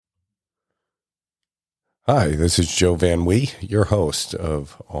Hi, this is Joe Van Wee, your host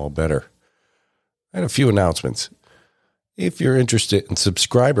of All Better. I had a few announcements. If you're interested in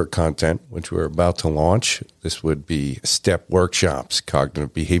subscriber content, which we're about to launch, this would be STEP workshops,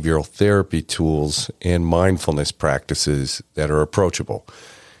 cognitive behavioral therapy tools, and mindfulness practices that are approachable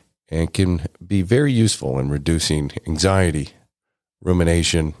and can be very useful in reducing anxiety,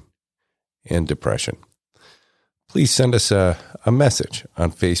 rumination, and depression. Please send us a message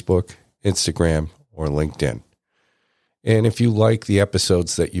on Facebook, Instagram, or LinkedIn. And if you like the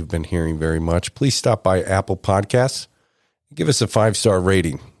episodes that you've been hearing very much, please stop by Apple Podcasts and give us a 5-star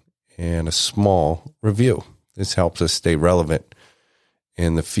rating and a small review. This helps us stay relevant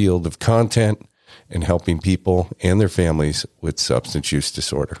in the field of content and helping people and their families with substance use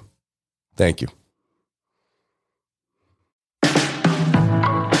disorder. Thank you.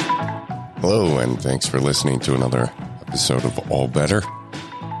 Hello, and thanks for listening to another episode of All Better.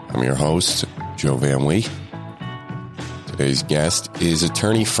 I'm your host, Joe Van Wee. Today's guest is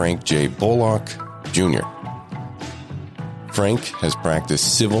attorney Frank J. Bolock, Jr. Frank has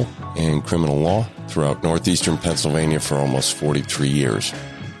practiced civil and criminal law throughout northeastern Pennsylvania for almost 43 years.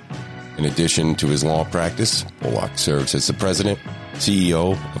 In addition to his law practice, Bolock serves as the president,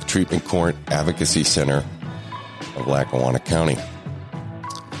 CEO of Treatment Court Advocacy Center of Lackawanna County,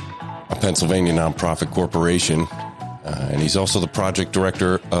 a Pennsylvania nonprofit corporation, and he's also the project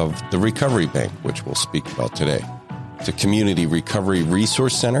director of the Recovery Bank, which we'll speak about today. It's a community recovery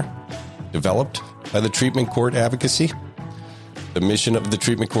resource center developed by the Treatment Court Advocacy. The mission of the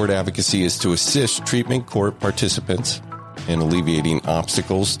Treatment Court Advocacy is to assist treatment court participants in alleviating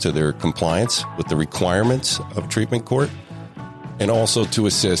obstacles to their compliance with the requirements of treatment court, and also to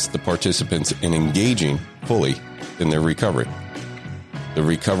assist the participants in engaging fully in their recovery. The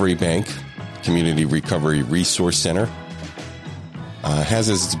Recovery Bank, Community Recovery Resource Center, has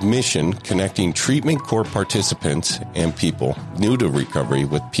as its mission connecting treatment court participants and people new to recovery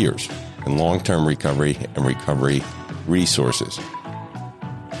with peers in long-term recovery and recovery resources.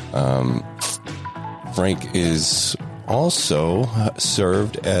 Frank is also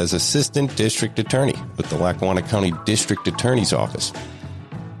served as assistant district attorney with the Lackawanna County District Attorney's Office,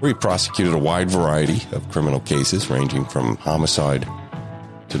 where he prosecuted a wide variety of criminal cases ranging from homicide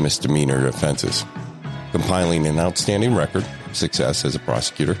to misdemeanor offenses, compiling an outstanding record of success as a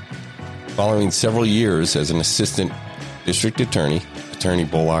prosecutor. Following several years as an assistant district attorney, Attorney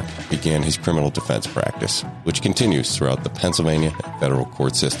Bolock began his criminal defense practice, which continues throughout the Pennsylvania and federal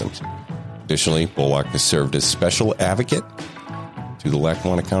court systems. Additionally, Bolock has served as special advocate to the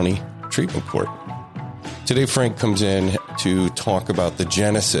Lackawanna County Treatment Court. Today, Frank comes in to talk about the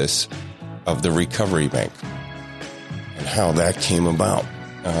genesis of the Recovery Bank and how that came about.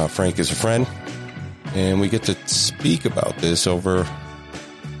 Frank is a friend, and we get to speak about this over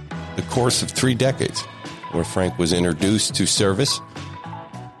the course of 3 decades, where Frank was introduced to service.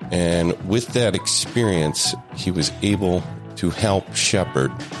 And with that experience, he was able to help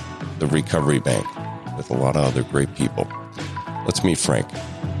shepherd the Recovery Bank with a lot of other great people. Let's meet Frank.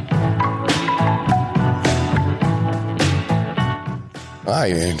 Hi,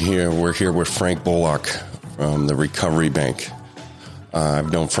 and we're here with Frank Bolock from the Recovery Bank.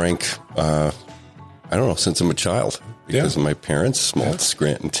 I've known Frank, since I'm a child because of my parents, small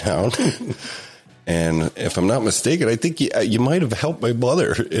Scranton town. And if I'm not mistaken, I think you might have helped my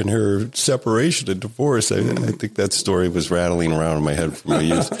mother in her separation and divorce. I think that story was rattling around in my head from my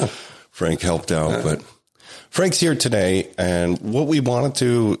youth. Frank helped out, but Frank's here today. And what we wanted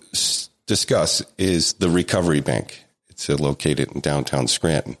to discuss is the Recovery Bank. It's located in downtown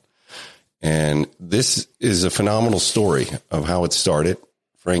Scranton. And this is a phenomenal story of how it started.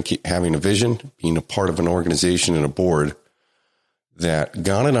 Frank having a vision, being a part of an organization and a board that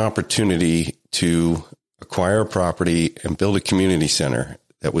got an opportunity to acquire a property and build a community center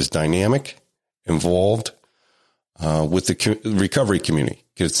that was dynamic, involved with the recovery community,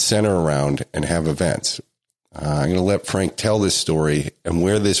 could center around and have events. I'm going to let Frank tell this story and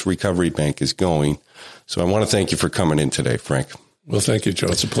where this Recovery Bank is going. So I want to thank you for coming in today, Frank. Well, thank you, Joe.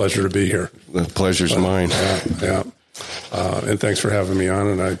 It's a pleasure to be here. The pleasure's mine. Yeah. And thanks for having me on.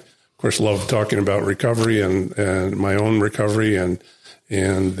 And I, of course, love talking about recovery and my own recovery and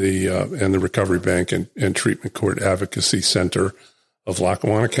the Recovery Bank and Treatment Court Advocacy Center of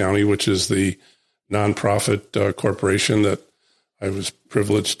Lackawanna County, which is the nonprofit corporation that I was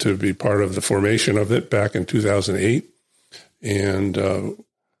privileged to be part of the formation of it back in 2008. And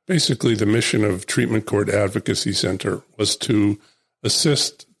basically the mission of Treatment Court Advocacy Center was to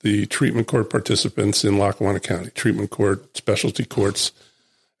assist the treatment court participants in Lackawanna County, treatment court, specialty courts,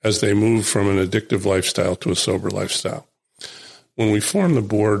 as they move from an addictive lifestyle to a sober lifestyle. When we formed the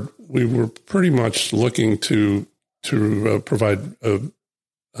board, we were pretty much looking to provide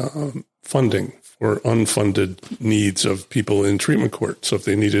funding for unfunded needs of people in treatment court. So if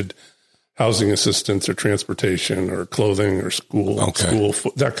they needed housing assistance or transportation or clothing or school,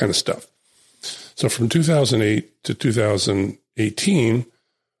 that kind of stuff. So from 2008 to 2018,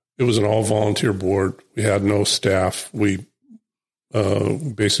 it was an all-volunteer board. We had no staff. We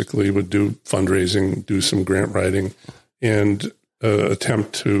basically would do fundraising, do some grant writing, and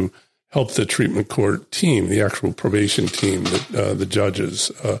attempt to help the treatment court team, the actual probation team, the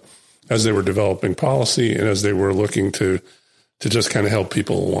judges, as they were developing policy and as they were looking to just kind of help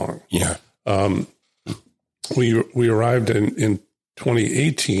people along. Yeah. We arrived in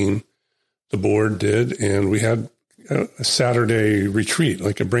 2018, the board did, and we had a Saturday retreat,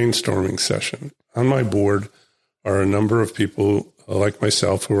 like a brainstorming session. On my board are a number of people like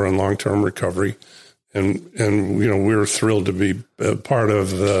myself who are in long-term recovery, and we were thrilled to be part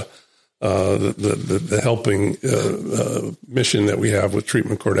of the helping mission that we have with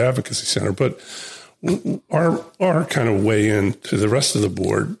Treatment Court Advocacy Center. But our kind of way in to the rest of the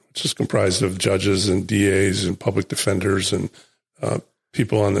board, which is comprised of judges and DAs and public defenders and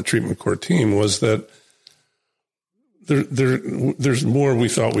people on the treatment court team, was that there's more we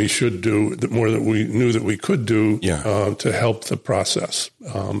thought we should do, more that we knew that we could do to help the process.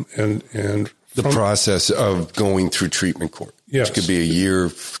 And the process of going through treatment court, which could be a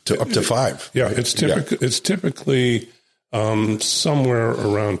year to up to 5. Yeah, right? It's typically somewhere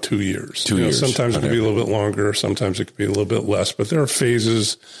around 2 years. 2 years. Sometimes it could be a little bit longer. Sometimes it could be a little bit less. But there are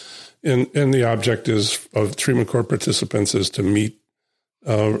phases, and the object of treatment court participants is to meet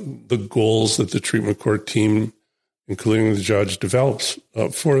the goals that the treatment court team, including the judge, develops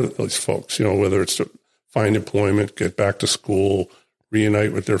for those folks. Whether it's to find employment, get back to school,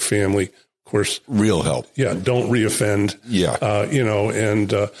 reunite with their family. Of course, real help. Yeah, don't reoffend. Yeah, and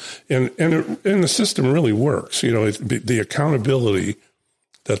the system really works. The accountability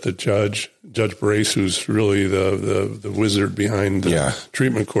that the Judge Brace, who's really the wizard behind the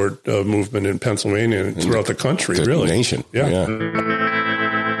treatment court movement in Pennsylvania and throughout the country, the really nation. Yeah.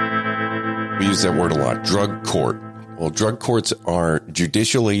 We use that word a lot. Drug court. Well, drug courts are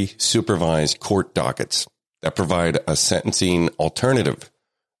judicially supervised court dockets that provide a sentencing alternative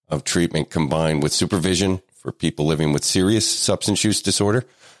of treatment combined with supervision for people living with serious substance use disorder.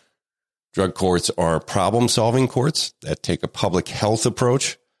 Drug courts are problem-solving courts that take a public health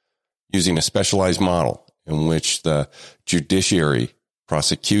approach using a specialized model in which the judiciary,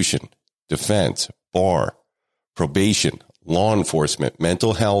 prosecution, defense, bar, probation, law enforcement,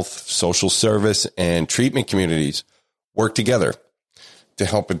 mental health, social service, and treatment communities work together to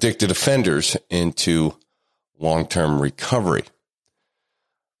help addicted offenders into long-term recovery.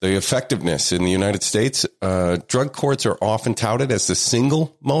 The effectiveness in the United States, drug courts are often touted as the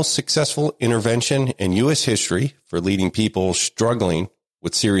single most successful intervention in U.S. history for leading people struggling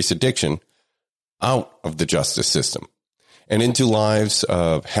with serious addiction out of the justice system and into lives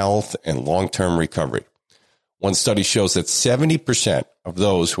of health and long-term recovery. One study shows that 70% of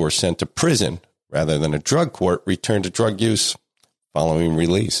those who are sent to prison rather than a drug court return to drug use following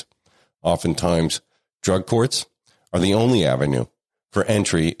release. Oftentimes, drug courts are the only avenue for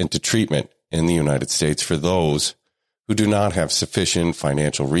entry into treatment in the United States for those who do not have sufficient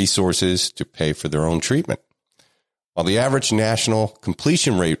financial resources to pay for their own treatment. While the average national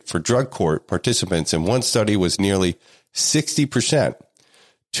completion rate for drug court participants in one study was nearly 60%,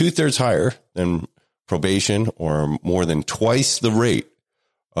 2/3 higher than probation or more than twice the rate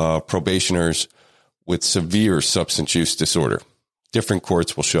of probationers with severe substance use disorder. Different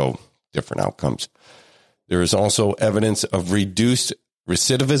courts will show different outcomes. There is also evidence of reduced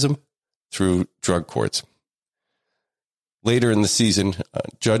recidivism through drug courts. Later in the season,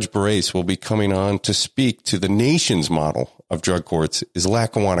 Judge Brace will be coming on to speak to the nation's model of drug courts is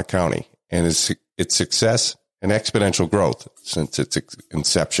Lackawanna County and its success and exponential growth since its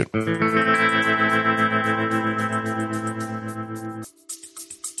inception.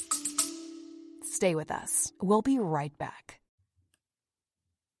 Stay with us. We'll be right back.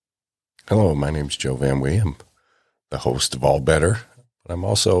 Hello, my name's Joe Van Wee. I'm the host of All Better, but I'm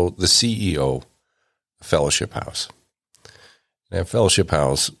also the CEO of Fellowship House. And at Fellowship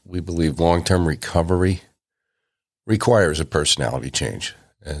House, we believe long-term recovery requires a personality change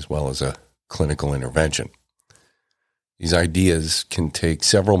as well as a clinical intervention. These ideas can take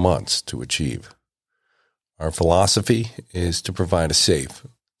several months to achieve. Our philosophy is to provide a safe,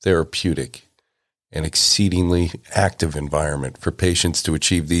 therapeutic, and exceedingly active environment for patients to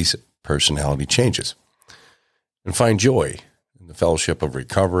achieve these personality changes and find joy in the fellowship of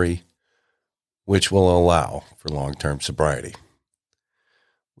recovery, which will allow for long-term sobriety.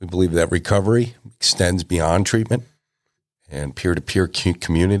 We believe that recovery extends beyond treatment and peer-to-peer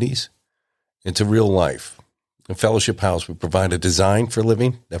communities into real life. In Fellowship House, we provide a design for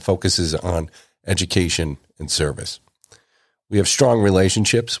living that focuses on education and service. We have strong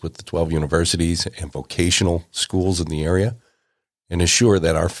relationships with the 12 universities and vocational schools in the area and ensure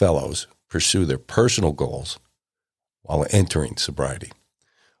that our fellows pursue their personal goals while entering sobriety.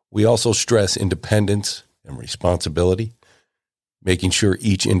 We also stress independence and responsibility, making sure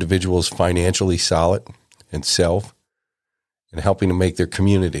each individual is financially solid and self, and helping to make their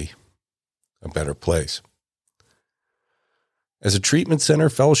community a better place. As a treatment center,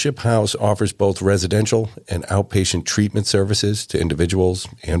 Fellowship House offers both residential and outpatient treatment services to individuals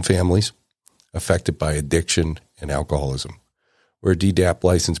and families affected by addiction and alcoholism. We're a DDAP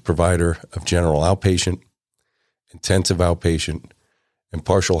licensed provider of general outpatient, intensive outpatient, and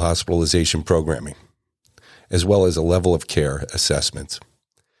partial hospitalization programming, as well as a level of care assessments.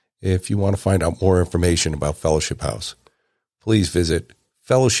 If you want to find out more information about Fellowship House, please visit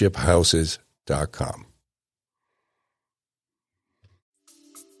fellowshiphouses.com.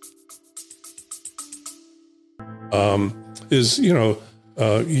 Yes,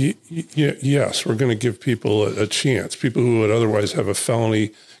 we're going to give people a chance, people who would otherwise have a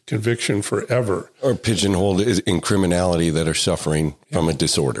felony conviction forever. Or pigeonholed in criminality that are suffering from a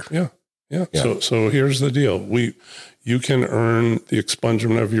disorder. Yeah. So here's the deal. You can earn the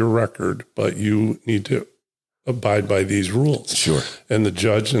expungement of your record, but you need to abide by these rules. Sure. And the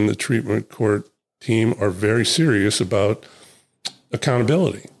judge and the treatment court team are very serious about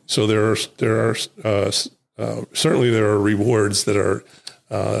accountability. So there are certainly there are rewards that are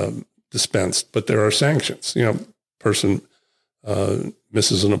dispensed, but there are sanctions. Person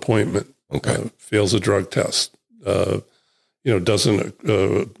misses an appointment, fails a drug test, doesn't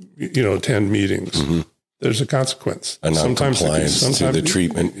attend meetings. Mm-hmm. There's a consequence. A non-compliance to the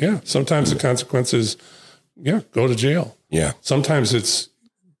treatment. Yeah. Sometimes the consequence is, go to jail. Yeah. Sometimes it's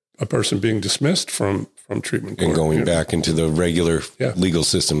a person being dismissed from treatment court. And going back into the regular legal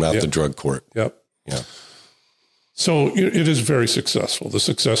system, not the drug court. Yep. Yeah. So it is very successful. The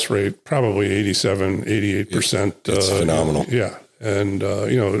success rate, probably 87, 88%. It's phenomenal. Yeah. And,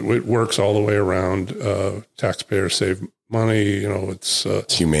 it works all the way around. Taxpayers save money. It's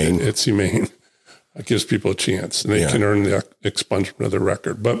humane. It's humane. It gives people a chance, and they can earn the expungement of their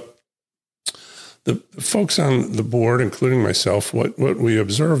record. But the folks on the board, including myself, what we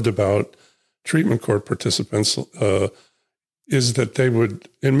observed about treatment court participants is that they would,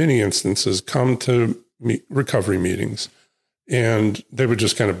 in many instances, come to recovery meetings, and they would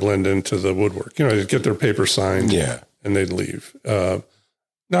just kind of blend into the woodwork. They'd get their paper signed, and they'd leave.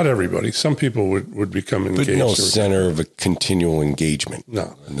 Not everybody. Some people would become engaged. But no center of a continual engagement.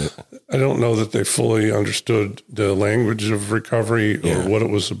 No. I don't know that they fully understood the language of recovery or what it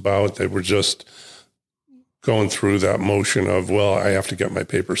was about. They were just going through that motion of, I have to get my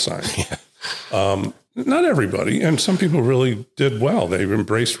paper signed. Not everybody. And some people really did well. They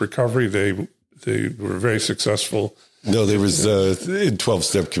embraced recovery. They were very successful. No, there was in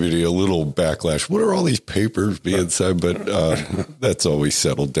 12-step community a little backlash. What are all these papers being signed? But that's always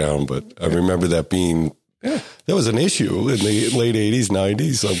settled down. But I remember that being that was an issue in the late 80s,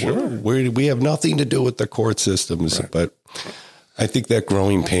 90s. Sure. We have nothing to do with the court systems. Right. But I think that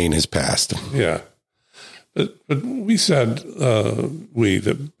growing pain has passed. Yeah. But we said,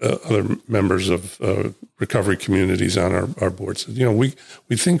 the other members of recovery communities on our board said, we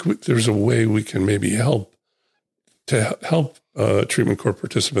think there's a way we can maybe help treatment court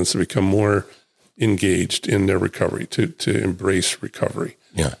participants to become more engaged in their recovery, to embrace recovery.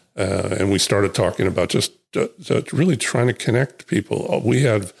 Yeah. And we started talking about just really trying to connect people. We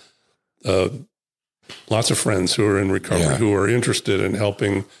have lots of friends who are in recovery who are interested in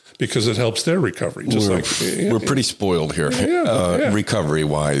helping because it helps their recovery. We're pretty spoiled here,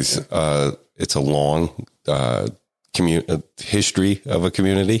 recovery-wise. It's a long history of a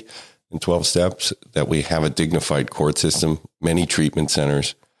community in 12 steps that we have a dignified court system, many treatment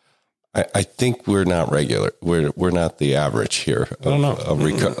centers. I think we're not regular. We're not the average here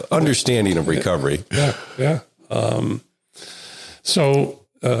of understanding of recovery. So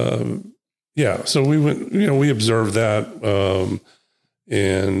we went, we observed that,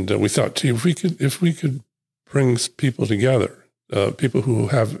 and we thought, gee, if we could bring people together, people who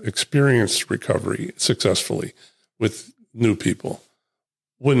have experienced recovery successfly with new people,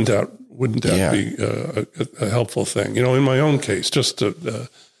 wouldn't that be a helpful thing? In my own case, just to,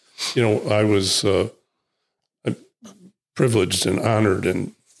 I was privileged and honored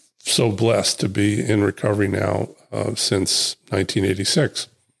and so blessed to be in recovery now since 1986.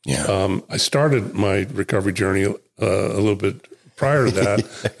 Yeah. I started my recovery journey a little bit prior to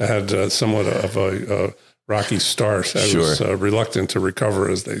that, I had somewhat of a rocky start. I was reluctant to recover,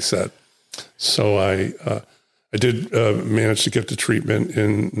 as they said. So I did manage to get to treatment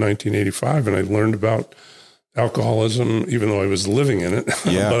in 1985, and I learned about alcoholism, even though I was living in it.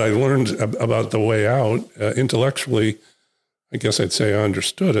 Yeah. But I learned about the way out. Intellectually, I guess I'd say I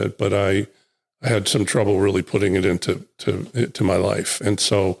understood it, but I had some trouble really putting it into my life. And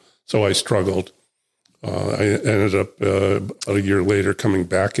so I struggled. I ended up about a year later coming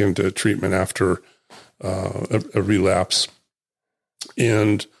back into treatment after a relapse.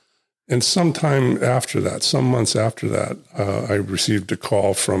 And sometime after that, some months after that, I received a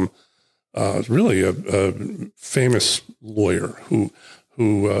call from really a famous lawyer who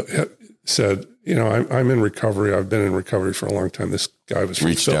said, I'm in recovery. I've been in recovery for a long time. This guy was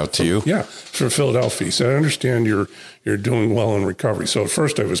reached out to you. Yeah, from Philadelphia. He said, I understand you're doing well in recovery. So at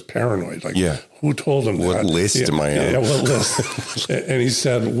first I was paranoid. Like, who told him what that? List am I on? Yeah, what list? And he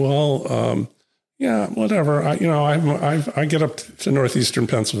said, well, whatever. I get up to northeastern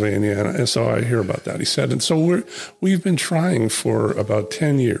Pennsylvania, and so I hear about that. He said, and so we've been trying for about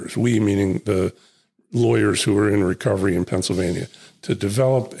 10 years. We, meaning the lawyers who are in recovery in Pennsylvania, to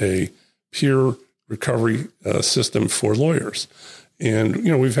develop a peer recovery system for lawyers. And,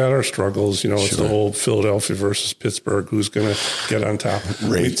 we've had our struggles, it's the whole Philadelphia versus Pittsburgh, who's going to get on top.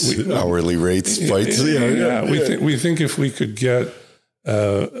 Rates, hourly rates, fights. Yeah. We think if we could get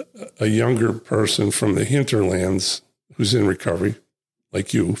a younger person from the hinterlands who's in recovery,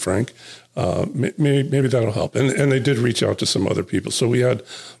 like you, Frank, maybe that'll help. And they did reach out to some other people. So we had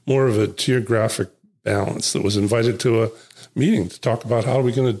more of a geographic balance that was invited to a meeting to talk about how are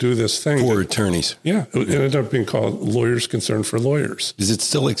we going to do this thing. For attorneys. Yeah. It ended up being called Lawyers Concerned for Lawyers. Does it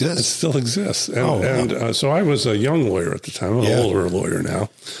still exist? It still exists. And, so I was a young lawyer at the time. I'm an older lawyer now.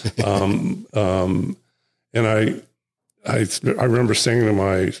 And I remember saying to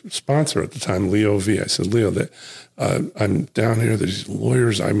my sponsor at the time, Leo V, I said, Leo, I'm down here. These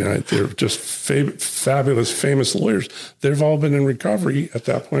lawyers, they're just fabulous, famous lawyers. They've all been in recovery at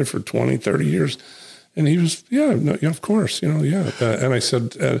that point for 20, 30 years. And he was, of course, and I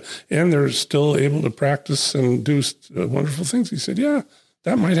said, and they're still able to practice and do wonderful things. He said,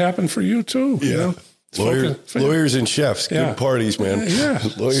 that might happen for you too. Yeah. Lawyers and chefs, good parties, man. Yeah.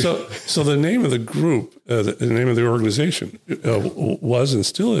 So the name of the group, the name of the organization was and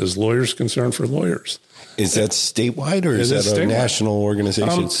still is Lawyers Concerned for Lawyers. Is that statewide or is that a national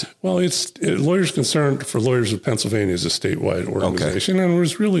organization? Well, it's Lawyers Concerned for Lawyers of Pennsylvania is a statewide organization, and it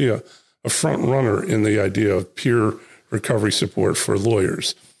was really a front runner in the idea of peer recovery support for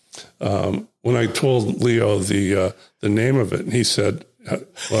lawyers. When I told Leo the name of it, and he said,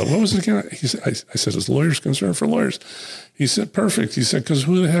 well, what was it again? I said, it's Lawyers Concerned for Lawyers. He said, perfect. He said, because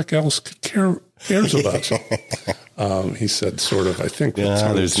who the heck else cares about you? He said, sort of, I think.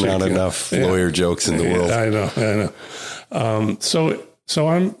 There's not enough lawyer jokes in the world. I know. So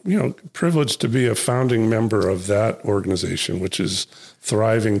I'm, privileged to be a founding member of that organization, which is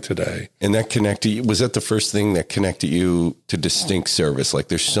thriving today. And that was that the first thing that connected you to distinct service? Like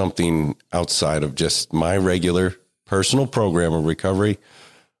there's something outside of just my regular personal program of recovery.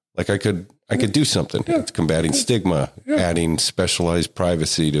 Like I could do something. It's combating stigma, adding specialized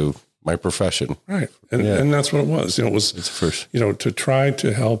privacy to my profession. Right. And that's what it was. It was, it's first, to try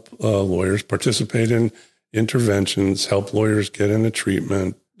to help lawyers participate in interventions, help lawyers get into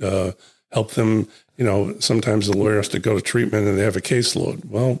treatment, help them, sometimes the lawyer has to go to treatment and they have a caseload.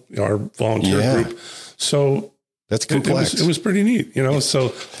 Well, our volunteer group. So that's complex. It was pretty neat, so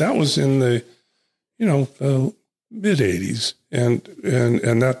that was in the, mid 80s and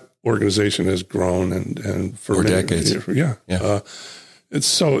that organization has grown and for decades. It's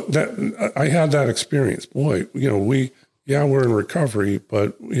so that I had that experience. Boy, we're in recovery,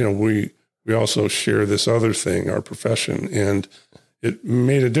 but we also share this other thing, our profession, and it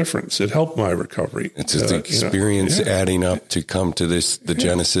made a difference. It helped my recovery. It's just experience adding up to come to the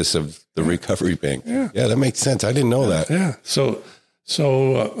genesis of the recovery bank. Yeah, that makes sense. I didn't know that. Yeah. So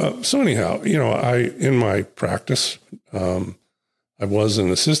anyhow, in my practice, I was an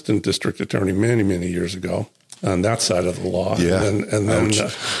assistant district attorney many, many years ago on that side of the law. Yeah. And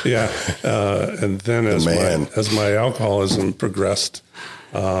then as my alcoholism progressed,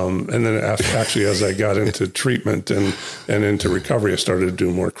 and then actually as I got into treatment and into recovery, I started to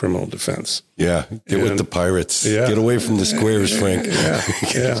do more criminal defense. Yeah. Get with the pirates. Yeah. Get away from the squares, Frank.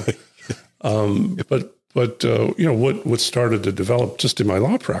 But what started to develop just in my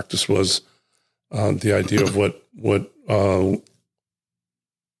law practice was the idea of what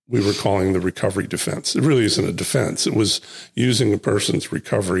we were calling the recovery defense. It really isn't a defense. It was using a person's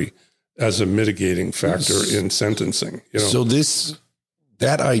recovery as a mitigating factor in sentencing. So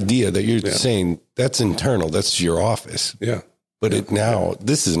that idea that you're saying, that's internal, that's your office. Yeah. But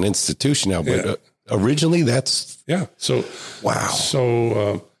this is an institution now, but originally So, wow.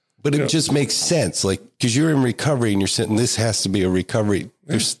 So, but it just makes sense. Like, cause you're in recovery and you're saying this has to be a recovery.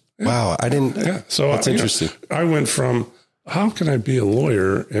 Wow. I didn't, So that's interesting. I went from, how can I be a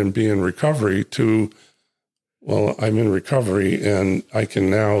lawyer and be in recovery to, well, I'm in recovery and I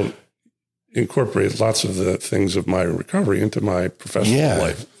can now incorporate lots of the things of my recovery into my professional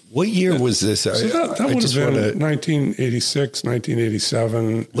life. What year was this? So that would have been 1986,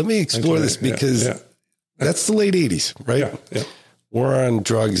 1987. Let me explore this because that's the late 80s, right? Yeah. War on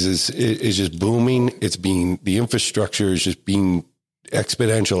drugs is just booming. The infrastructure is just being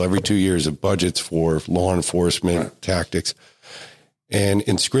exponential every 2 years of budgets for law enforcement tactics. And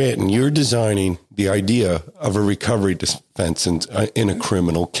in Scranton, you're designing the idea of a recovery defense in a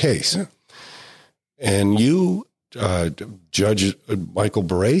criminal case. Yeah. And you, Judge Michael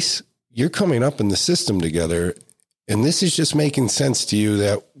Barrace, you're coming up in the system together. And this is just making sense to you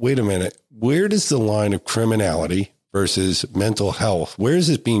that, wait a minute, where does the line of criminality versus mental health, where is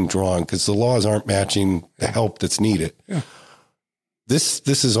it being drawn? Because the laws aren't matching the help that's needed. Yeah.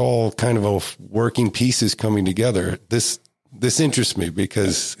 This is all kind of a working pieces coming together. This interests me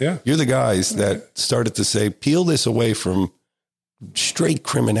because you're the guys that started to say, peel this away from straight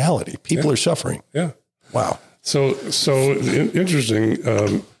criminality. People are suffering. Yeah. Wow. So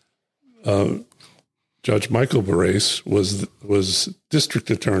interesting. Judge Michael Barrace was District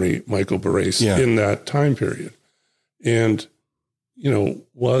Attorney Michael Barrace in that time period, and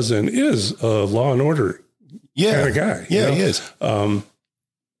was and is a law and order kind of guy. Yeah, he is.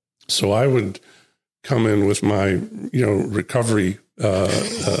 So I would come in with my recovery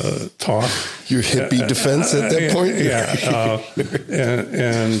talk. Your hippie defense at that point?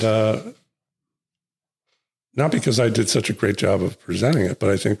 And not because I did such a great job of presenting it, but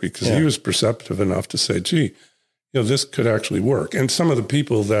I think because he was perceptive enough to say, gee, this could actually work. And some of the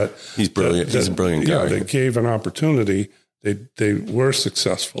people that... He's brilliant. He's a brilliant guy. Yeah, they gave an opportunity. They were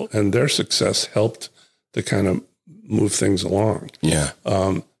successful, and their success helped to kind of move things along. Yeah.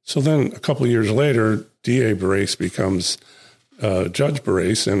 So then a couple of years later, DA Barrace becomes Judge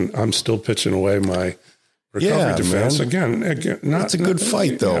Barrace, and I'm still pitching away my recovery defense. Man. Again, it's a good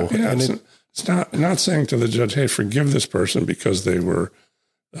fight, though. Yeah, and it's not saying to the judge, hey, forgive this person because they were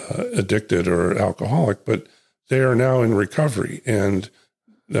addicted or alcoholic, but they are now in recovery, and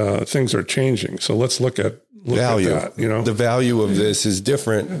things are changing. So let's look at value. At that, The value of this is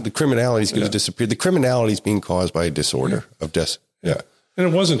different. The criminality is going to disappear. The criminality is being caused by a disorder of And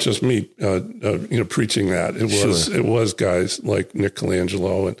it wasn't just me, preaching that. It was guys like Nick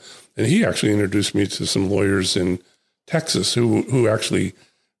Colangelo, and he actually introduced me to some lawyers in Texas who actually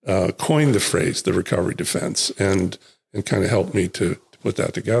coined the phrase "the recovery defense" and kind of helped me to put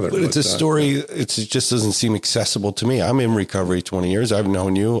that together. But it's a story. It just doesn't seem accessible to me. I'm in recovery 20 years. I've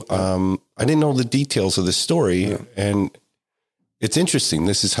known you. I didn't know the details of the story, and it's interesting.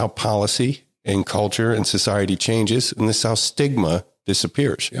 This is how policy and culture and society changes, and this is how stigma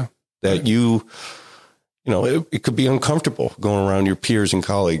disappears. Yeah. That it could be uncomfortable going around your peers and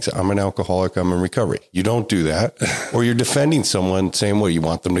colleagues. I'm an alcoholic. I'm in recovery. You don't do that. Or you're defending someone saying, well, you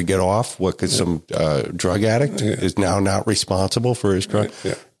want them to get off? What, because some drug addict is now not responsible for his crime?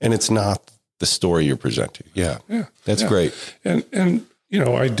 Yeah. And it's not the story you're presenting. Yeah. That's great. And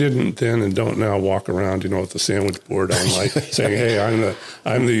I didn't then and don't now walk around, with the sandwich board on saying, hey,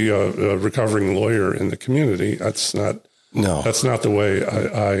 I'm the recovering lawyer in the community. That's not the way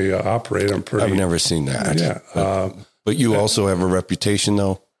I operate. I've never seen that. Yeah. But you also have a reputation,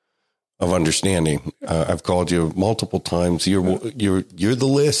 though, of understanding. I've called you multiple times. You're the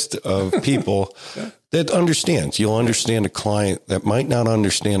list of people that understands. You'll understand a client that might not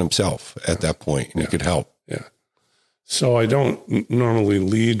understand himself at that point, and you could help. Yeah. So I don't normally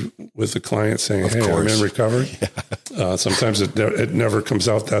lead with the client saying, hey, I'm in recovery. Sometimes it never comes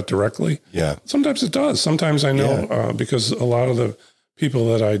out that directly. Yeah. Sometimes it does. Sometimes I know because a lot of the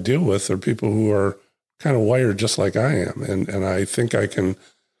people that I deal with are people who are kind of wired just like I am. And I think I can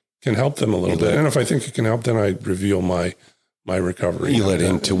help them a little bit. And if I think it can help, then I reveal my recovery. You let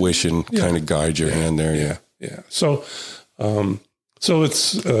intuition kind of guide your hand there. Yeah. So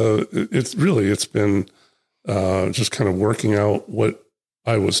it's been just kind of working out what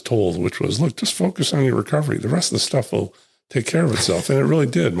I was told, which was, look, just focus on your recovery. The rest of the stuff will take care of itself. And it really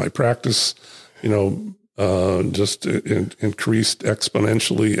did. My practice, just increased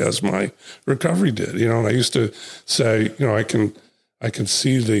exponentially as my recovery did, and I used to say, I can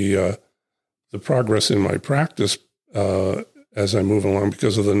see the progress in my practice, as I move along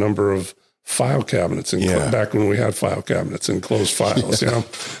because of the number of file cabinets and back when we had file cabinets and closed files,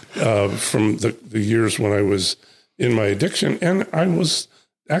 from the years when I was in my addiction. And I was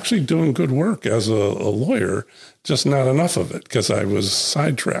actually doing good work as a lawyer, just not enough of it because I was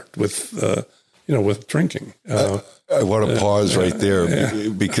sidetracked with drinking. I want to pause right there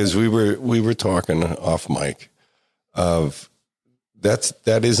because we were talking off mic of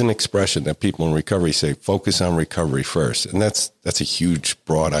that is an expression that people in recovery say, focus on recovery first. And that's a huge,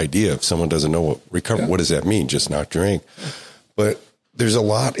 broad idea. If someone doesn't know what recovery, what does that mean? Just not drink. But there's a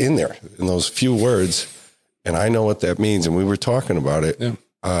lot in there in those few words. And I know what that means. And we were talking about it. Yeah.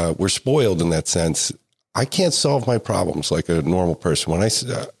 We're spoiled in that sense. I can't solve my problems like a normal person. When I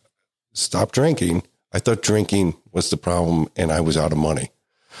stopped drinking, I thought drinking was the problem and I was out of money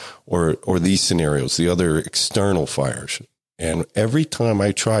or these scenarios, the other external fires. And every time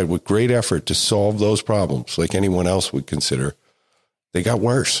I tried with great effort to solve those problems, like anyone else would consider, they got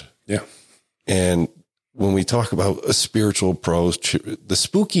worse. Yeah. And when we talk about a spiritual approach, the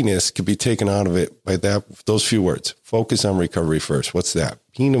spookiness could be taken out of it by those few words. Focus on recovery first. What's that?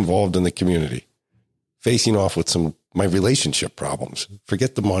 Being involved in the community, facing off with my relationship problems.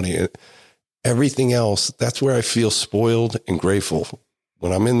 Forget the money. Everything else, that's where I feel spoiled and grateful.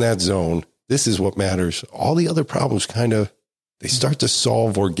 When I'm in that zone, this is what matters. All the other problems they start to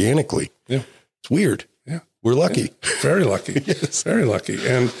solve organically. Yeah. It's weird. Yeah. We're lucky. Yeah. Very lucky. Yes. Very lucky.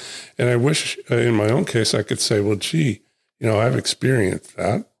 And I wish in my own case, I could say, well, gee, I've experienced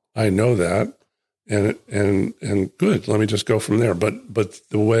that. I know that. And good. Let me just go from there. But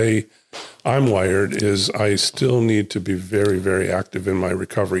the way I'm wired is I still need to be very, very active in my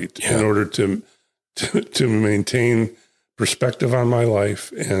recovery in order to maintain perspective on my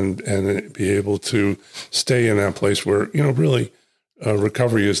life and be able to stay in that place where, really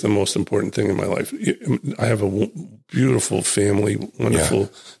recovery is the most important thing in my life. I have a beautiful family, wonderful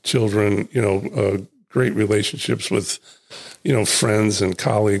children, great relationships with, friends and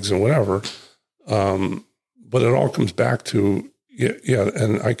colleagues and whatever. But it all comes back to,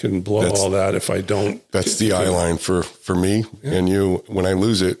 and I can blow all that if I don't. That's the eye line for me and you. When I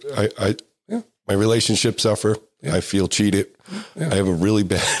lose it, my relationships suffer. Yeah. I feel cheated. Yeah. I have a really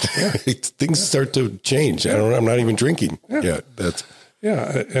bad, things start to change. I'm not even drinking yet.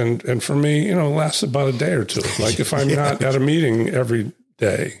 And for me, it lasts about a day or two. Like if I'm not at a meeting every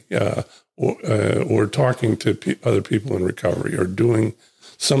day, or talking to other people in recovery or doing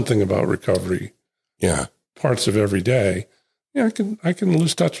something about recovery, parts of every day, I can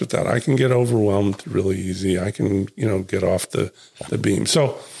lose touch with that. I can get overwhelmed really easy. I can, get off the beam.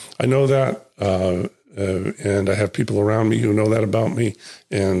 So I know that, and I have people around me who know that about me,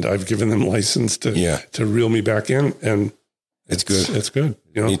 and I've given them license to reel me back in, and it's good. It's good.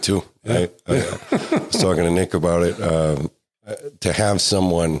 Me too. Yeah. I was talking to Nick about it. To have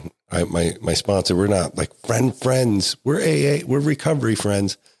someone, my sponsor, we're not like friends. We're AA. We're recovery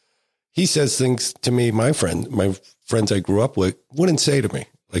friends. He says things to me. My friends I grew up with wouldn't say to me,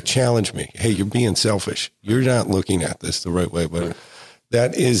 like challenge me. Hey, you're being selfish. You're not looking at this the right way. But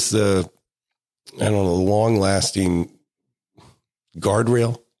that is the long-lasting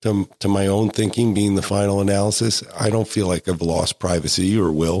guardrail to my own thinking being the final analysis. I don't feel like I've lost privacy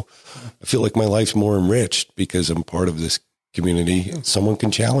or will. I feel like my life's more enriched because I'm part of this community. Someone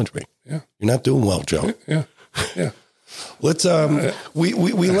can challenge me. Yeah. You're not doing well, Joe. Yeah. Let's, we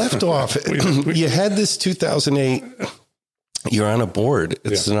left off. You had this 2008, you're on a board.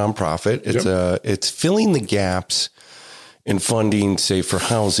 It's a nonprofit. It's filling the gaps in funding, say, for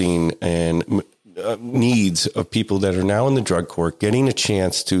housing and needs of people that are now in the drug court, getting a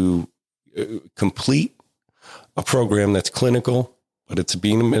chance to complete a program that's clinical, but it's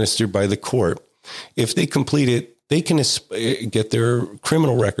being administered by the court. If they complete it, they can get their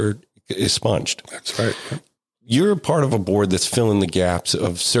criminal record expunged. That's right. You're a part of a board that's filling the gaps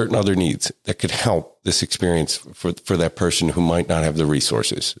of certain other needs that could help this experience for that person who might not have the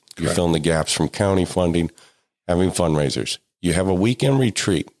resources. You're Correct. filling the gaps from county funding, having fundraisers. You have a weekend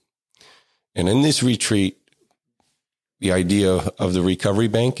retreat. And in this retreat, the idea of the recovery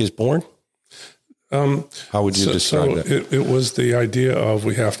bank is born. How would you describe that? It was the idea of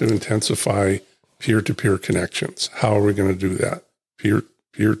we have to intensify peer-to-peer connections. How are we going to do that?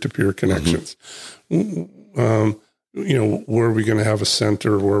 Peer-to-peer connections. Mm-hmm. Where are we going to have a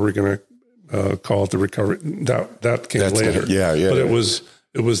center? Where are we going to call it the recovery? That came later. But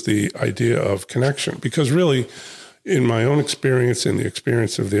it was the idea of connection, because really, in my own experience and the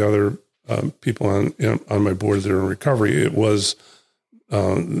experience of the other people on my board that are in recovery, it was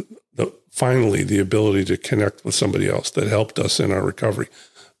finally the ability to connect with somebody else that helped us in our recovery.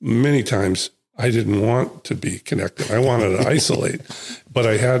 Many times I didn't want to be connected. I wanted to isolate, but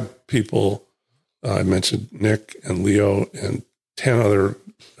I had people, I mentioned Nick and Leo and 10 other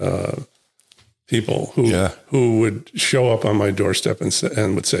people who would show up on my doorstep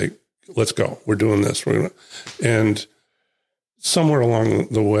and would say, let's go, we're doing this. And somewhere along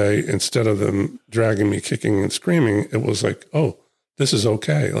the way, instead of them dragging me, kicking and screaming, it was like, oh, this is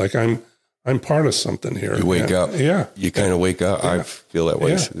okay. Like I'm part of something here. You wake up. Yeah. You kind of wake up. Yeah. I feel that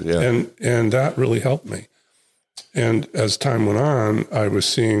way. Yeah. And that really helped me. And as time went on, I was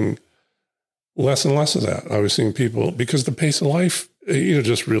seeing less and less of that. I was seeing people, because the pace of life,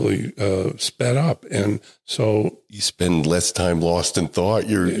 just really sped up. And so you spend less time lost in thought.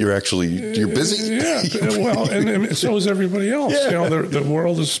 You're busy. Yeah. Well, and so is everybody else. Yeah. The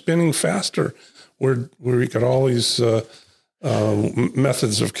world is spinning faster where we got all these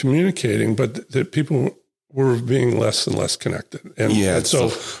methods of communicating, but that people were being less and less connected. And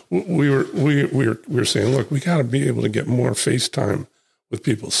so we were saying, look, we got to be able to get more FaceTime with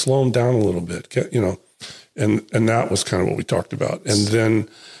people, slow them down a little bit, and that was kind of what we talked about. And then,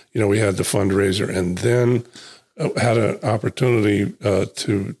 we had the fundraiser, and then had an opportunity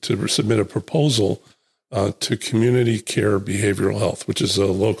to submit a proposal to Community Care Behavioral Health, which is a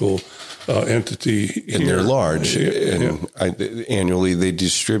local entity here. And they're large. Annually, they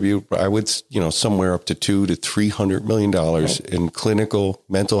distribute, I would, somewhere up to $200 to $300 million in clinical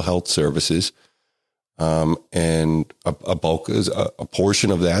mental health services. And a bulk is a portion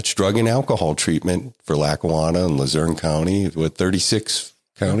of that's drug and alcohol treatment for Lackawanna and Luzerne County with 36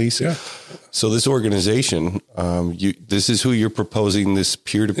 counties. Yeah. So this organization, this is who you're proposing this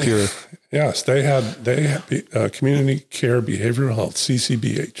peer-to-peer. Yes, they had Community Care Behavioral Health,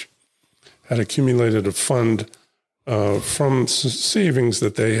 CCBH, had accumulated a fund from savings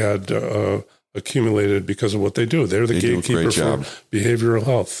that they had accumulated because of what they do. They gatekeeper for behavioral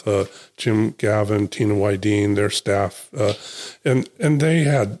health. Jim Gavin, Tina Wydeen, their staff, and they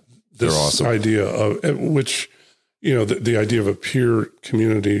had this idea of which, the idea of a peer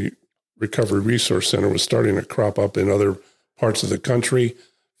community recovery resource center was starting to crop up in other parts of the country.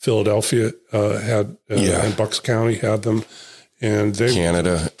 Philadelphia had, and Bucks County had them, and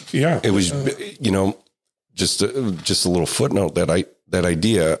Canada. Yeah, it was, just a little footnote that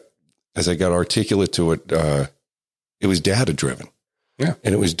idea. As I got articulate to it, it was data driven. Yeah.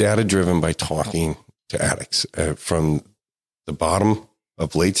 And it was data driven by talking to addicts from the bottom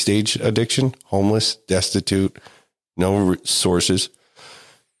of late stage addiction, homeless, destitute, no resources,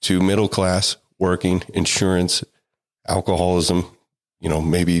 to middle class, working, insurance, alcoholism,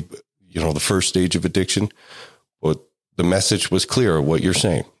 maybe, the first stage of addiction. But the message was clear of what you're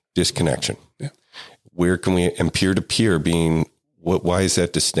saying, disconnection. Yeah. Where can we, and peer-to-peer being, why is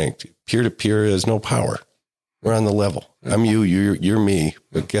that distinct? Peer-to-peer has no power. We're on the level. Yeah. I'm you, you're me.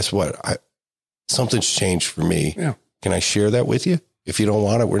 But guess what? Something's changed for me. Yeah. Can I share that with you? If you don't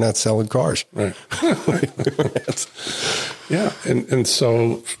want it, we're not selling cars. Right. Yeah. And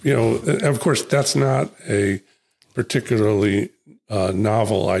so, of course, that's not a particularly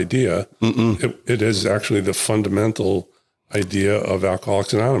novel idea. It is actually the fundamental idea of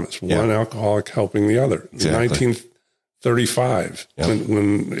Alcoholics Anonymous. One alcoholic helping the other. Exactly. 1935,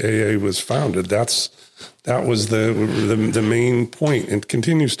 when AA was founded, that was the main point, and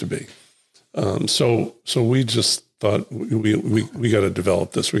continues to be. So we just thought we got to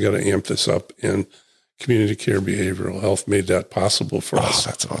develop this. We got to amp this up, and Community Care Behavioral Health made that possible for us.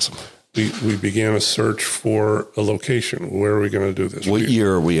 That's awesome. We began a search for a location. Where are we going to do this? What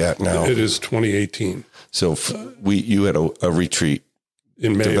year are we at now? It is 2018. So you had a retreat.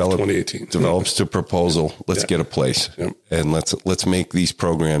 In May of 2018. Develops a proposal. Let's get a place. Yep. And let's make these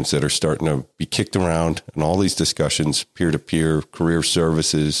programs that are starting to be kicked around and all these discussions, peer-to-peer, career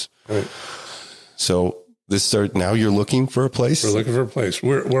services. Right. So now you're looking for a place? We're looking for a place.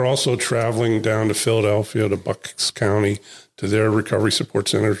 We're also traveling down to Philadelphia, to Bucks County, to their recovery support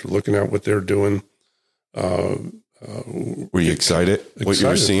centers. We're looking at what they're doing. Were you excited? What you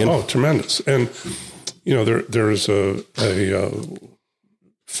were seeing? Oh, tremendous. And, there's a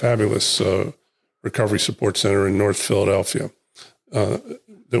fabulous recovery support center in North Philadelphia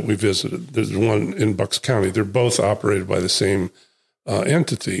that we visited. There's one in Bucks County. They're both operated by the same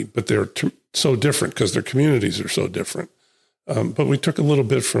entity, but they're so different because their communities are so different. But we took a little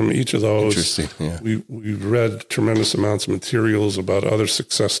bit from each of those. Interesting. Yeah. We read tremendous amounts of materials about other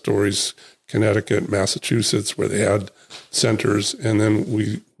success stories, Connecticut, Massachusetts, where they had centers. And then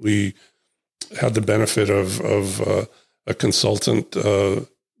we had the benefit of a consultant,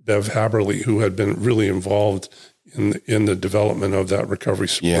 Bev Haberly, who had been really involved in the development of that recovery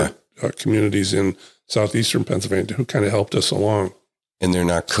support communities in southeastern Pennsylvania, who kind of helped us along. And they're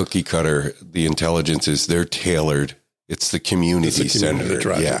not cookie cutter. The intelligence is they're tailored. It's the community center.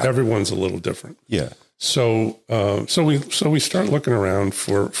 Yeah. Everyone's a little different. Yeah. So we start looking around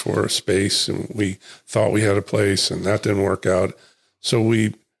for a space, and we thought we had a place, and that didn't work out. So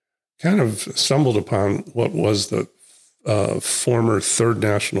we kind of stumbled upon what was the former Third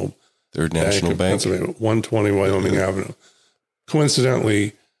National Bank, Pennsylvania, 120 Wyoming Avenue.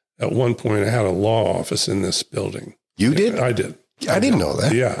 Coincidentally, at one point, I had a law office in this building. You did? I did. I didn't know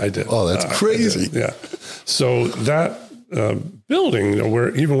that. Yeah, I did. Oh, that's crazy. Yeah. So that building,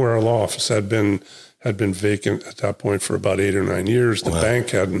 where our law office had been vacant at that point for about 8 or 9 years. The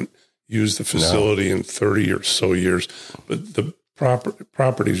bank hadn't used the facility in 30 or so years, but the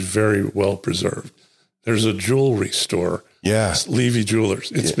property is very well preserved. There's a jewelry store. Yeah. Levy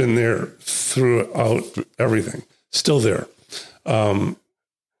Jewelers. It's been there throughout everything. Still there.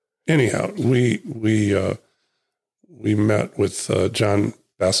 Anyhow, we met with John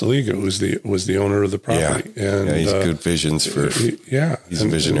Basiliga, who was the owner of the property. Yeah. And he's good visions for. He's a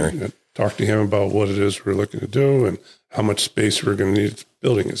visionary. And talked to him about what it is we're looking to do and how much space we're going to need. The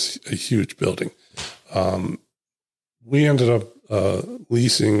building is a huge building. We ended up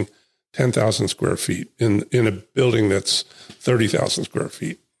leasing 10,000 square feet in a building that's 30,000 square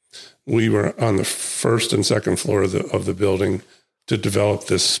feet. We were on the first and second floor of the building to develop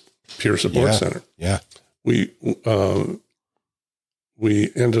this peer support center. Yeah. We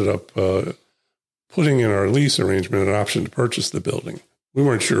ended up putting in our lease arrangement an option to purchase the building. We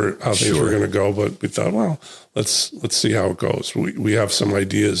weren't sure how things were going to go, but we thought, well, let's see how it goes. We have some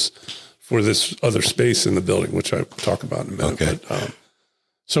ideas for this other space in the building, which I'll talk about in a minute. Okay. But,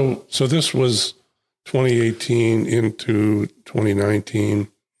 so this was 2018 into 2019.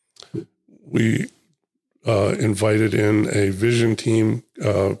 We invited in a vision team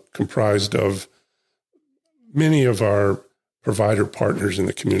comprised of many of our provider partners in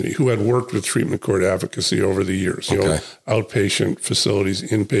the community who had worked with treatment court advocacy over the years, outpatient facilities,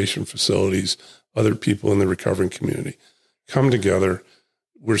 inpatient facilities, other people in the recovering community come together.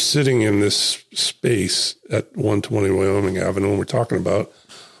 We're sitting in this space at 120 Wyoming Avenue, and we're talking about,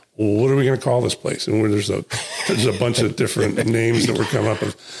 well, what are we going to call this place? And there's a bunch of different names that we're coming up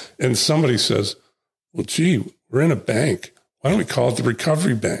with. And somebody says, well, gee, we're in a bank. Why don't we call it the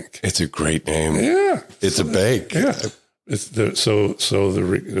Recovery Bank? It's a great name. Yeah. It's a bank. Yeah. Everybody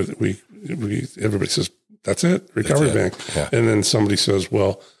says, that's it, Recovery Bank. Yeah. And then somebody says,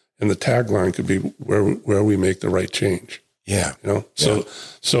 well, and the tagline could be where we make the right change. Yeah. So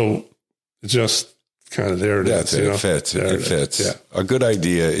it's just kind of there. That's it. It fits. It fits. Yeah. A good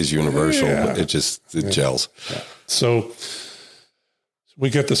idea is universal. But it gels. Yeah. So we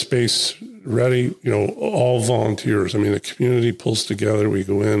get the space ready, all volunteers. I mean, the community pulls together. We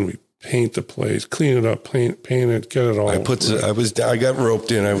go in, we paint the place, clean it up, paint it, get it all. I got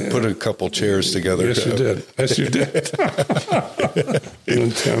roped in. I put a couple chairs together. Yes, you did. Yes, you did. You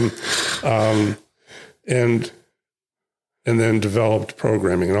and Tim, and then developed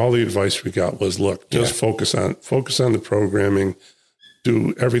programming. And all the advice we got was, look, just focus on the programming.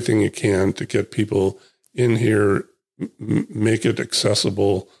 Do everything you can to get people in here. Make it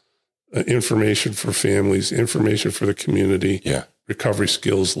accessible. Information for families. Information for the community. Yeah. Recovery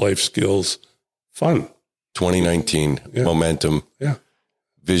skills, life skills, fun. 2019, momentum,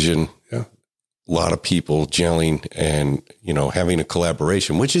 vision, a lot of people gelling and, having a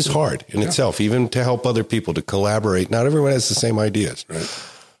collaboration, which is hard in itself, even to help other people to collaborate. Not everyone has the same ideas. Right.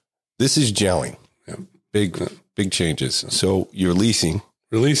 This is gelling. Yeah. Big changes. So you're leasing.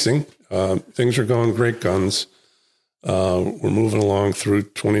 Releasing. Things are going great guns. We're moving along through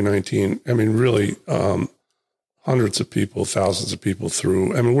 2019. I mean, really, hundreds of people, thousands of people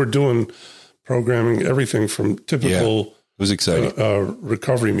through. I mean, we're doing programming, everything from typical it was exciting.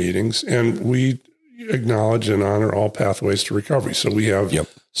 Recovery meetings, and we acknowledge and honor all pathways to recovery. So we have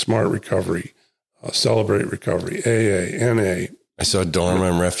Smart Recovery, Celebrate Recovery, AA, NA. I saw dorm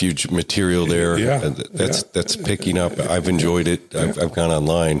and refuge material there. That's picking up. I've enjoyed it. I've gone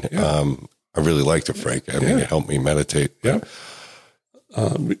online. I really liked it, Frank. I mean, it helped me meditate. Yeah.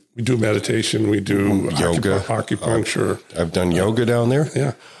 We do meditation. We do yoga, acupuncture. I've done yoga down there.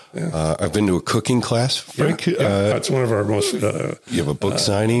 Yeah. I've been to a cooking class, Frank. That's one of our most. You have a book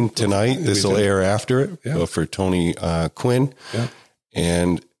signing tonight. This will air after it for Tony Quinn. Yeah.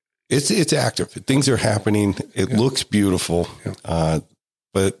 And it's active. Things are happening. It looks beautiful. Yeah.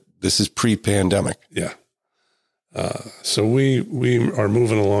 But this is pre-pandemic. Yeah. So we are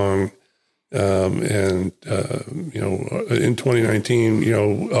moving along. In 2019,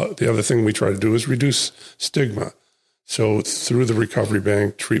 the other thing we try to do is reduce stigma. So through the Recovery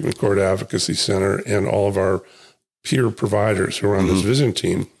Bank, Treatment Court Advocacy Center, and all of our peer providers who are on this vision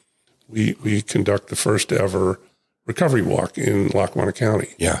team, we conduct the first ever recovery walk in Lackawanna County.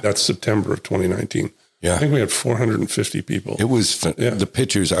 Yeah. That's September of 2019. Yeah. I think we had 450 people. It was the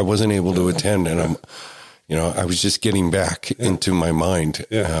pictures. I wasn't able to attend, and I was just getting back into my mind.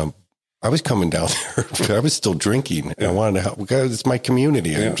 Yeah. I was coming down there. I was still drinking. And I wanted to help because it's my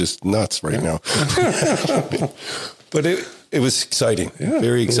community. I'm just nuts right now. But it was exciting. Yeah,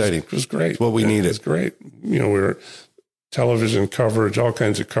 very exciting. It was great. It's what we needed. It was great. We were television coverage, all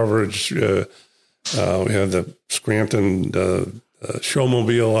kinds of coverage. We had the Scranton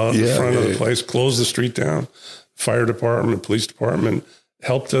showmobile out in front of the place, closed the street down. Fire department, police department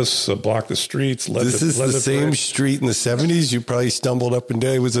helped us block the streets. This is the same street in the 70s. You probably stumbled up and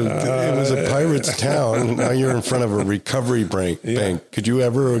down. It was a pirate's town. Now you're in front of a recovery bank. Could you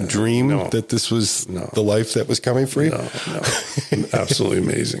ever dream that this was the life that was coming for you? No. Absolutely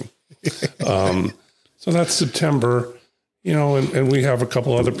amazing. So that's September, and we have a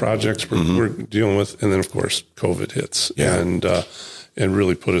couple other projects we're dealing with. And then, of course, COVID hits and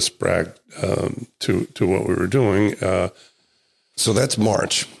really put us back to what we were doing. So that's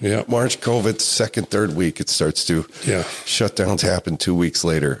March. Yeah. March, COVID, second, third week, it starts to shutdowns happen 2 weeks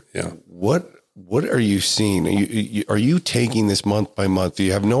later. Yeah. What are you seeing? Are you taking this month by month?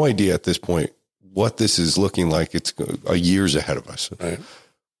 You have no idea at this point what this is looking like. It's a years ahead of us. Right.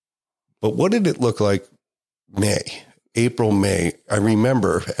 But what did it look like April, May? I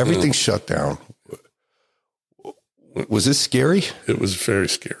remember everything shut down. Was this scary? It was very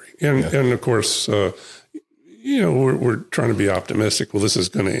scary. And of course, we're trying to be optimistic. Well, this is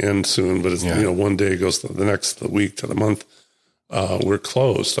going to end soon, but it's, one day goes to the next, the week to the month. We're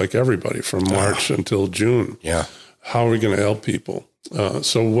closed like everybody from March until June. Yeah. How are we going to help people?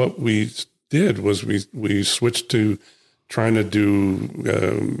 So what we did was we switched to trying to do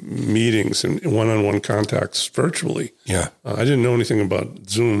meetings and one-on-one contacts virtually. Yeah. I didn't know anything about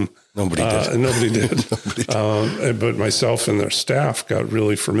Zoom. Nobody did. But myself and their staff got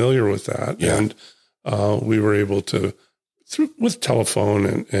really familiar with that. Yeah. And we were able to, with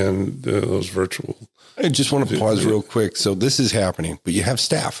telephone and those virtual. I just want to pause real quick. So this is happening, but you have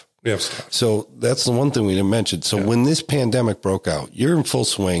staff. We have staff. So that's the one thing we didn't mention. So when this pandemic broke out, you're in full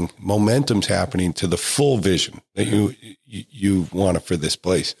swing. Momentum's happening to the full vision that you wanted for this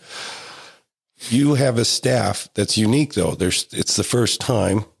place. You have a staff that's unique, though. It's the first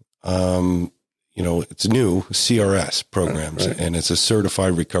time. It's new CRS programs, and it's a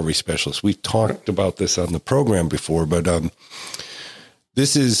certified recovery specialist. We've talked about this on the program before, but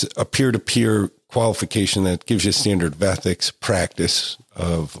this is a peer-to-peer qualification that gives you a standard of ethics, practice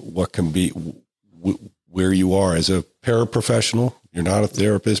of what can be where you are as a paraprofessional. You're not a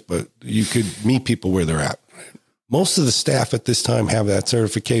therapist, but you could meet people where they're at. Most of the staff at this time have that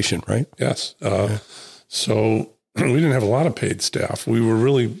certification, right? Yes. So we didn't have a lot of paid staff. We were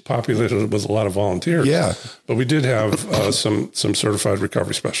really populated with a lot of volunteers. Yeah. But we did have some certified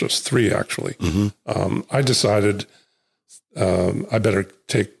recovery specialists, 3 actually. I decided I better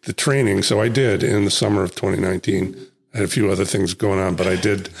take the training. So I did in the summer of 2019. I had a few other things going on, but I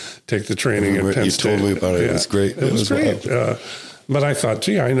did take the training at Penn State. You told me about it. Yeah. It was great. It was great. But I thought,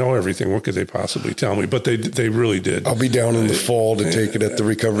 gee, I know everything. What could they possibly tell me? But they really did. I'll be down in the fall to take it at the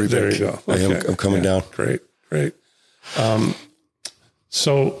recovery bank. There you go. Okay. I'm coming down. Great.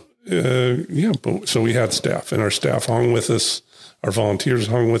 So we had staff, and our staff hung with us. Our volunteers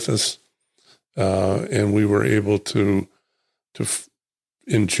hung with us, and we were able to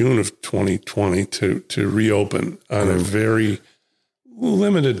in June of 2020 to reopen on a very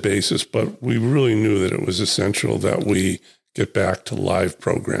limited basis. But we really knew that it was essential that we get back to live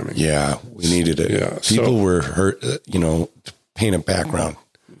programming. Yeah, we needed it. Yeah, people were hurt. To paint a background,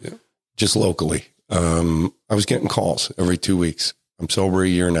 just locally. I was getting calls every 2 weeks. I'm sober a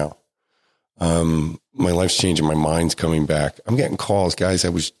year now. My life's changing. My mind's coming back. I'm getting calls, guys I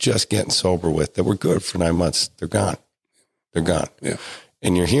was just getting sober with that were good for 9 months. They're gone. Yeah.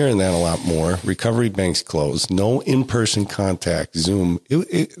 And you're hearing that a lot more. Recovery banks closed. No in-person contact. Zoom.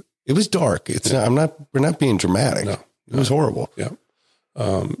 It was dark. We're not being dramatic. No, it was horrible. Yeah.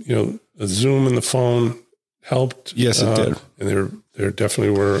 The Zoom and the phone helped. Yes, it did. And there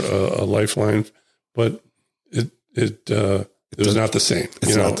definitely were a lifeline, but it was not the same.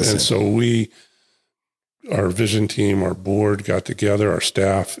 It's not the same. And so our vision team, our board got together, our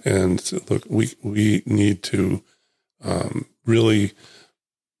staff, and said, look, we need to really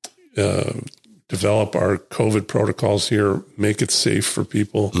develop our COVID protocols here, make it safe for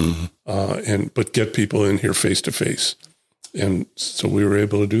people, but get people in here face to face. And so we were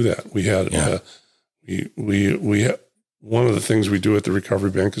able to do that. We had we one of the things we do at the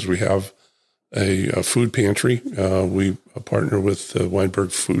Recovery Bank is we have a food pantry. We partner with the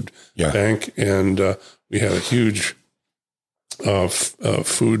Weinberg Food Bank, and we had a huge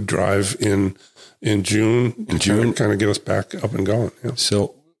food drive in June. Kind of get us back up and going. Yeah.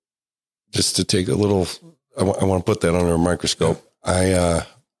 So, just to take a little, I want to put that under a microscope. Yeah.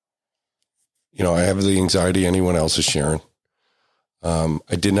 I have the anxiety anyone else is sharing.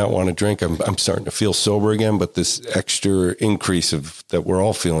 I did not want to drink. I'm starting to feel sober again, but this extra increase that we're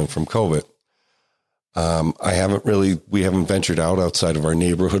all feeling from COVID. We haven't ventured outside of our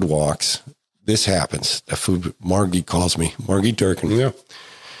neighborhood walks. This happens. Margie calls me, Margie Durkin. Yeah.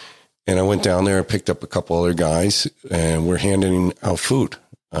 And I went down there and picked up a couple other guys, and we're handing out food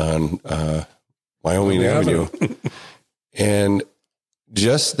on Wyoming Avenue. And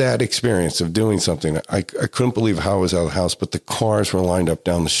just that experience of doing something, I couldn't believe how I was out of the house, but the cars were lined up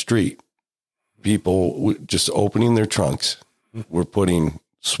down the street. People just opening their trunks. We're putting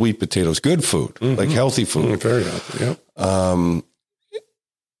sweet potatoes, good food, like healthy food. Very healthy, yeah.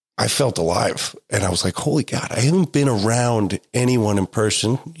 I felt alive, and I was like, holy God, I haven't been around anyone in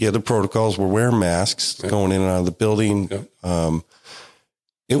person. Yeah, the protocols were wearing masks, going in and out of the building. Yeah.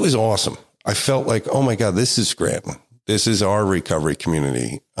 It was awesome. I felt like, oh my God, this is Scranton. This is our recovery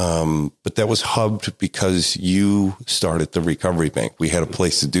community. But that was hubbed because you started the recovery bank. We had a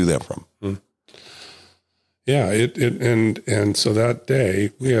place to do that from. Yeah. And so that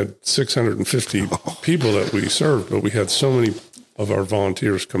day we had 650 people that we served, but we had so many of our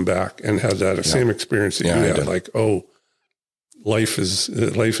volunteers come back and had that same experience that you had. Like, oh, life is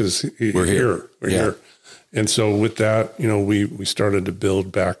we're here. We're here. And so with that, we started to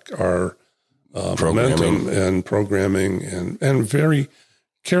build back our momentum and programming, and very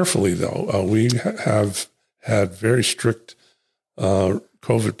carefully though. We have had very strict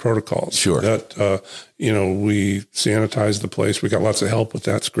COVID protocols. Sure. That we sanitized the place. We got lots of help with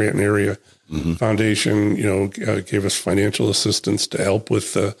that. Scranton Area Foundation, gave us financial assistance to help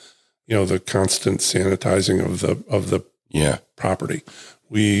with the constant sanitizing of the property.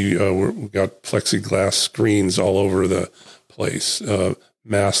 We got plexiglass screens all over the place.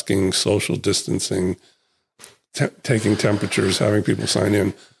 Masking, social distancing, taking temperatures, having people sign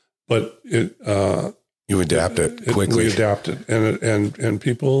in, but you adapted quickly. We adapted, and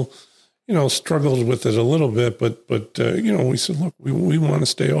people, struggled with it a little bit, but we said, look, we want to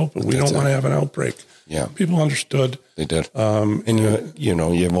stay open. We don't want to have an outbreak. Yeah, people understood. They did, and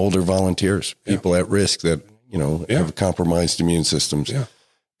you have older volunteers, people at risk that have compromised immune systems. Yeah.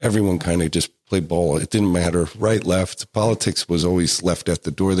 Everyone kind of just played ball. It didn't matter, right, left. Politics was always left at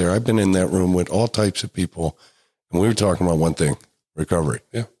the door there. I've been in that room with all types of people, and we were talking about one thing: recovery.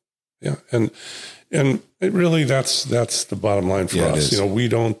 Yeah, yeah, and it really that's the bottom line for us. We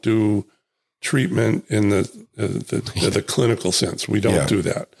don't do treatment in the clinical sense. We don't do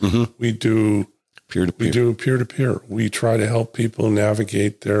that. Mm-hmm. We do peer-to-peer. We do peer-to-peer. We try to help people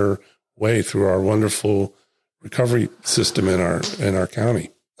navigate their way through our wonderful recovery system in our county.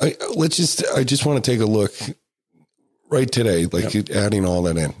 I just want to take a look right today, adding all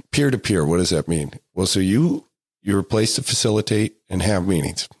that in. Peer-to-peer, what does that mean? Well, so you're a place to facilitate and have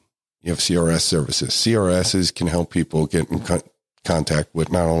meetings. You have CRS services. CRSs can help people get in contact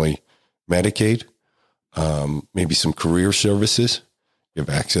with not only Medicaid, maybe some career services. You have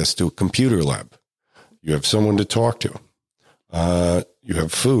access to a computer lab. You have someone to talk to. You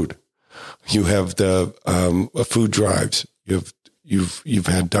have food. You have the food drives. You've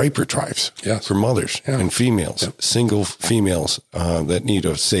had diaper drives for mothers and females, single females that need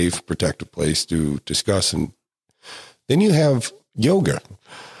a safe, protective place to discuss. And then you have yoga,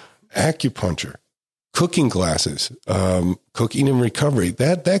 acupuncture, cooking classes, cooking and recovery.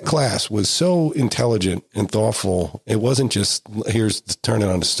 That class was so intelligent and thoughtful. It wasn't just turn it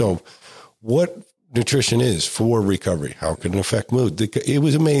on the stove. What nutrition is for recovery? How can it affect mood? It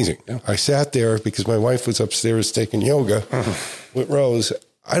was amazing. Yeah. I sat there because my wife was upstairs taking yoga with Rose.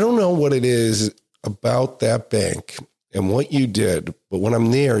 I don't know what it is about that bank and what you did, but when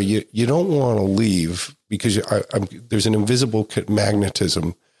I'm there, you don't want to leave because there's an invisible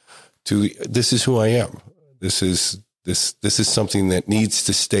magnetism to this is who I am. This is something that needs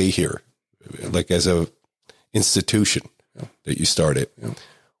to stay here, like as a institution that you started. Yeah.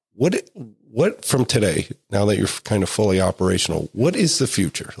 What from today, now that you're kind of fully operational, what is the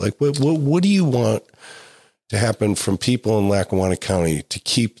future? Like, what do you want to happen from people in Lackawanna County to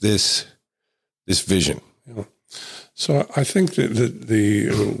keep this vision? Yeah. So I think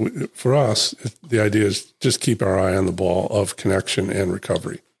that for us, the idea is just keep our eye on the ball of connection and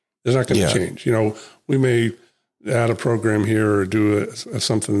recovery. It's not going to change. We may add a program here or do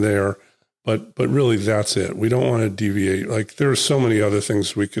something there, but really that's it. We don't want to deviate. Like there's so many other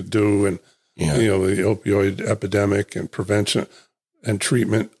things we could do, and the opioid epidemic and prevention and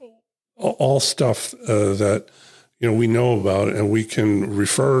treatment, all stuff that, we know about and we can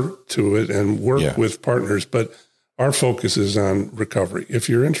refer to it and work with partners. But our focus is on recovery. If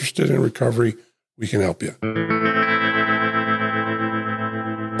you're interested in recovery, we can help you.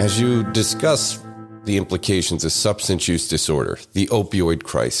 As you discuss the implications of substance use disorder, the opioid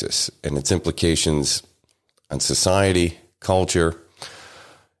crisis, and its implications on society, culture,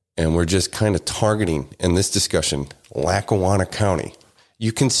 and we're just kind of targeting, in this discussion, Lackawanna County,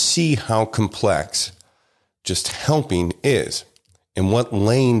 you can see how complex just helping is and what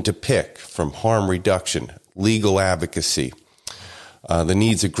lane to pick from harm reduction, legal advocacy, the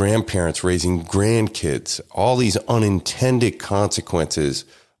needs of grandparents raising grandkids, all these unintended consequences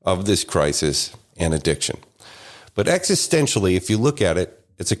of this crisis and addiction. But existentially, if you look at it,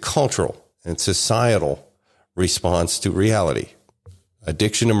 it's a cultural and societal response to reality.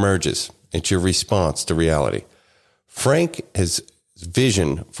 Addiction emerges. It's your response to reality. Frank, his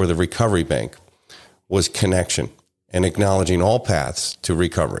vision for the recovery bank was connection and acknowledging all paths to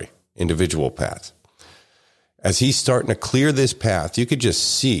recovery, individual paths. As he's starting to clear this path, you could just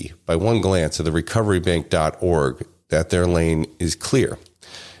see by one glance at the recoverybank.org that their lane is clear.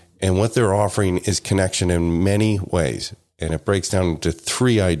 And what they're offering is connection in many ways. And it breaks down into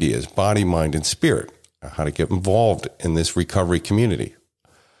 3 ideas: body, mind, and spirit, how to get involved in this recovery community.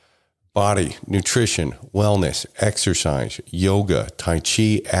 Body, nutrition, wellness, exercise, yoga, tai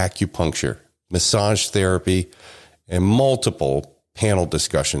chi, acupuncture, massage therapy, and multiple panel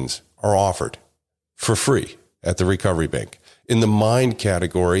discussions are offered for free at the Recovery Bank. In the mind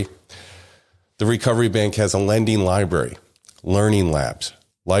category, the Recovery Bank has a lending library, learning labs,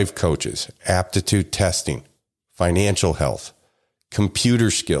 life coaches, aptitude testing, financial health, computer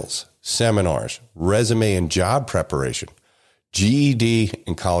skills, seminars, resume and job preparation, GED,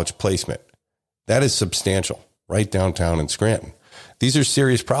 and college placement. That is substantial, right downtown in Scranton. These are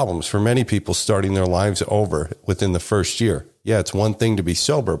serious problems for many people starting their lives over within the first year. Yeah, it's one thing to be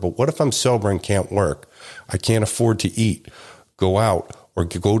sober, but what if I'm sober and can't work? I can't afford to eat, go out, or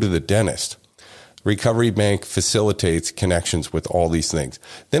go to the dentist. Recovery Bank facilitates connections with all these things.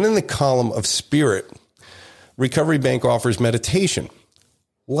 Then in the column of spirit, Recovery Bank offers meditation,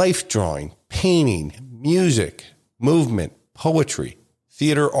 life drawing, painting, music, movement, poetry,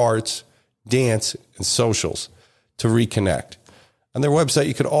 theater arts, dance, and socials to reconnect. On their website,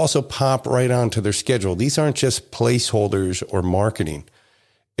 you could also pop right onto their schedule. These aren't just placeholders or marketing.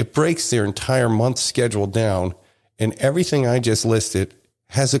 It breaks their entire month schedule down, and everything I just listed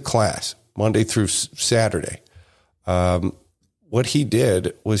has a class Monday through Saturday. What he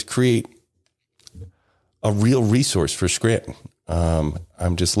did was create a real resource for Scranton.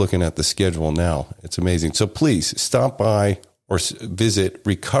 I'm just looking at the schedule now. It's amazing. So please stop by or visit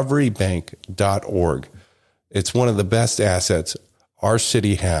recoverybank.org. It's one of the best assets our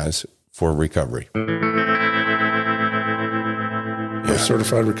city has for recovery. Our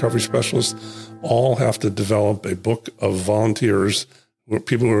certified recovery specialists all have to develop a book of volunteers,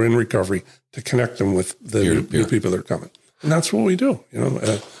 people who are in recovery, to connect them with the new people that are coming. And that's what we do.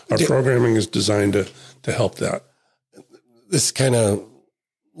 Our programming is designed to help that. This is kind of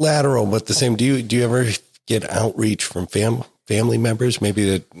lateral, but the same. Do you ever get outreach from family members, maybe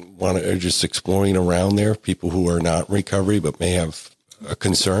that are just exploring around there, people who are not in recovery but may have a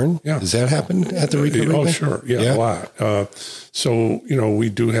concern? Yeah. Does that happen at the recovery? Oh, sure. Yeah, a lot. So, we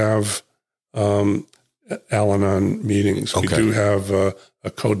do have Al-Anon meetings. Okay. We do have a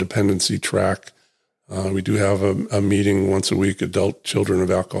codependency track. We do have a meeting once a week, adult children of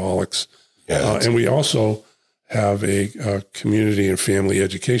alcoholics. Yeah, and we also have a community and family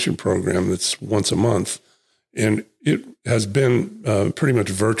education program that's once a month. And it has been pretty much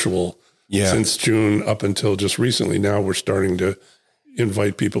virtual since June up until just recently. Now we're starting to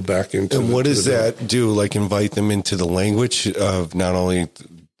invite people back into. And what does that do? Like invite them into the language of not only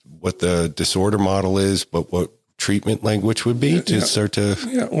what the disorder model is, but what treatment language would be to start to.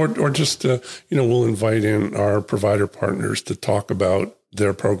 Yeah. Or just, we'll invite in our provider partners to talk about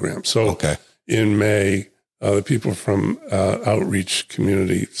their program. So in May, the people from Outreach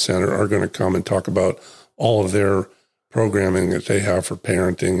Community Center are going to come and talk about all of their programming that they have for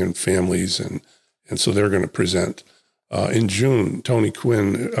parenting and families. And so they're going to present. In June, Tony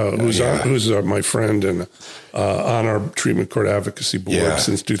Quinn, who's my friend and on our treatment court advocacy board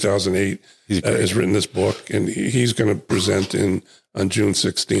since 2008, has written this book, and he's going to present on June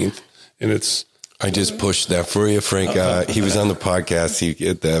 16th. And I just pushed that for you, Frank. He was on the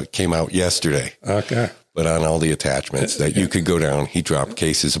podcast. That came out yesterday. Okay. But on all the attachments that you could go down, he dropped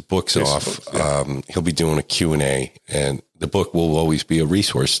cases of books off. He'll be doing a Q&A, and the book will always be a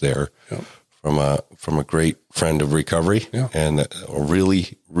resource there from a great friend of recovery, and a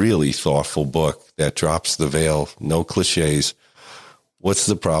really, really thoughtful book that drops the veil. No cliches. What's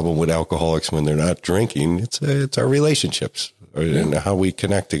the problem with alcoholics when they're not drinking? It's our relationships and how we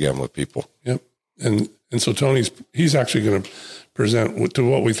connect again with people. Yep. And so he's actually going to present to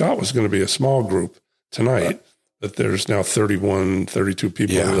what we thought was going to be a small group tonight. That there's now 31, 32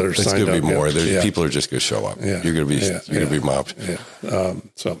 people that are signed up. It's going to be more. People are just going to show up. Yeah. You're going to be mobbed. Yeah.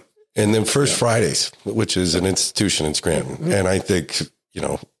 And then First Fridays, which is an institution in Scranton. And I think,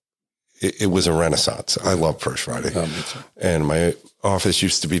 it was a renaissance. I love First Friday. And my office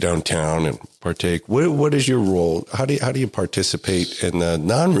used to be downtown and partake. What is your role? How do you participate in the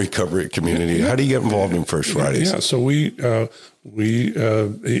non-recovery community? How do you get involved in First Fridays? Yeah. So we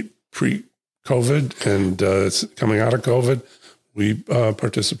pre-COVID and it's coming out of COVID, we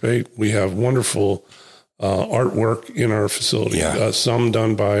participate. We have wonderful artwork in our facility. Some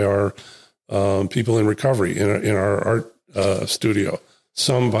done by our people in recovery in our art studio.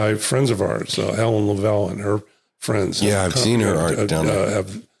 Some by friends of ours, Helen Lavelle and her friends. Yeah, I've seen her art down there.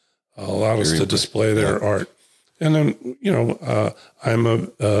 Have allowed us to display their art. And then, I'm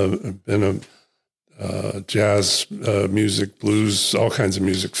been a jazz, music, blues, all kinds of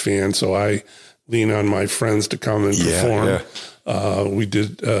music fan. So I lean on my friends to come and perform. We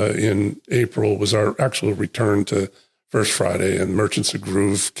did in April was our actual return to First Friday, and Merchants of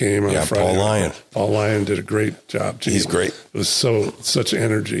Groove came on Friday. Paul Lyon did a great job. He's great. It was such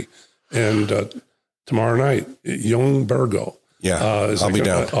energy. And tomorrow night, Young Burgo. I'll be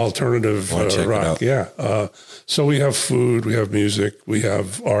down. Alternative rock. So we have food, we have music, we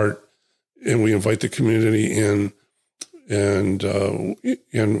have art, and we invite the community in. And do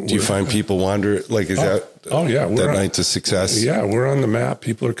you find people wander? Like, is that night's a success? Yeah, we're on the map.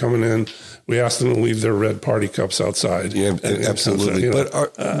 People are coming in. We ask them to leave their red party cups outside. Yeah, absolutely.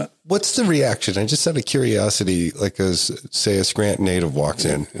 But what's the reaction? I just out of curiosity, like say a Scranton native walks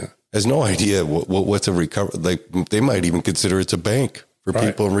in, has no idea what's a recovery. Like they might even consider it's a bank for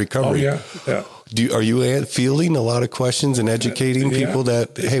people in recovery. Oh, yeah. Are you fielding a lot of questions and educating people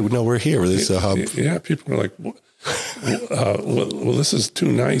that, hey, no, we're here. This is a hub. Yeah, people are like, well, this is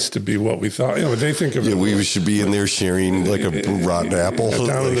too nice to be what we thought. They think of it. We should be in there sharing like a rotten apple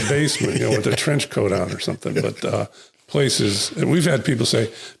down in the basement, with a trench coat on or something. But places, and we've had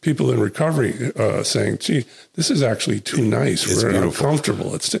people in recovery saying, "Gee, this is actually too nice. We're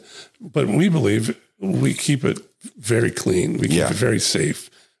uncomfortable." But we believe we keep it very clean. We keep it very safe.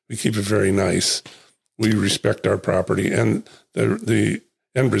 We keep it very nice. We respect our property, and the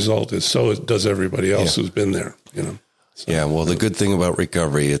end result is so does everybody else who's been there, So, the good thing about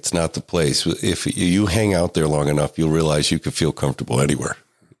recovery, it's not the place. If you hang out there long enough, you'll realize you could feel comfortable anywhere.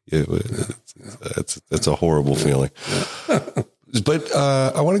 That's a horrible feeling. But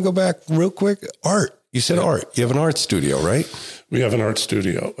I want to go back real quick. Art. You said art. You have an art studio, right? We have an art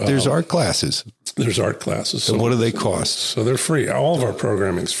studio. There's art classes. There's art classes. So what do they cost? So they're free. All of our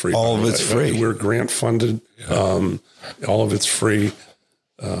programming is free. All of it's free. We're grant funded. All of it's free.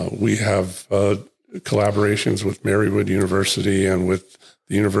 We have collaborations with Marywood University and with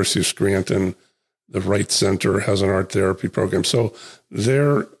the University of Scranton. The Wright Center has an art therapy program. So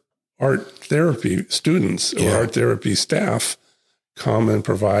their art therapy students or art therapy staff come and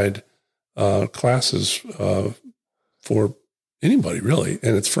provide classes for anybody, really,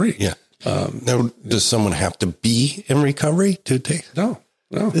 and it's free. Yeah. Now, does someone have to be in recovery to take? No.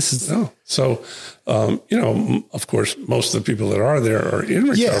 So, of course, most of the people that are there are in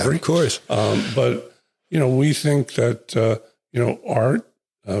recovery. Yeah, of course. But, we think that, art,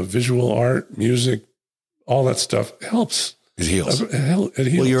 visual art, music, all that stuff helps. It heals. It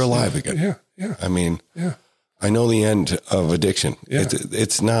heals. Well, you're alive again. Yeah. I mean, I know the end of addiction. Yeah.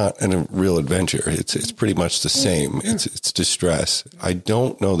 It's not a real adventure. It's pretty much the same. Yeah. It's distress. I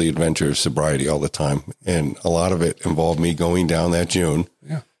don't know the adventure of sobriety all the time. And a lot of it involved me going down that June.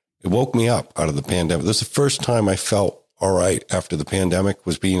 Yeah. It woke me up out of the pandemic. This is the first time I felt all right after the pandemic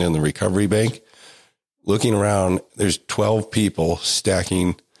was being in the recovery bank. Looking around, there's 12 people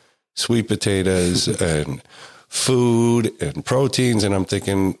stacking sweet potatoes and food and proteins. And I'm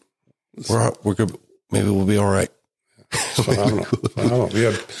thinking, we're good. Maybe we'll be all right. Phenomenal. We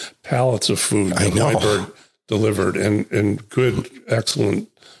had pallets of food that Weinberg delivered and good, excellent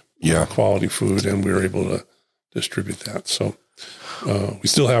quality food. And we were able to distribute that. So we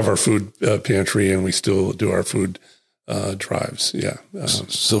still have our food pantry and we still do our food drives. Yeah.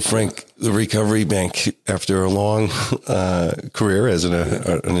 So Frank, the recovery bank, after a long career as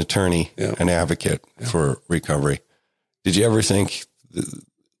an attorney, an advocate for recovery, did you ever think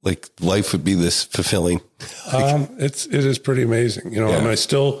life would be this fulfilling? It is pretty amazing, and I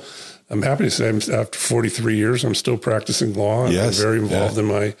still I'm happy to say after 43 years, I'm still practicing law. Yes. I'm very involved in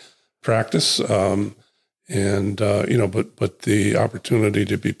my practice. But the opportunity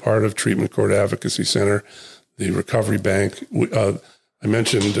to be part of Treatment Court Advocacy Center, the Recovery Bank, I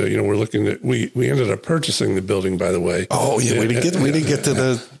mentioned, we're looking at, we ended up purchasing the building, by the way. Oh yeah. We didn't get to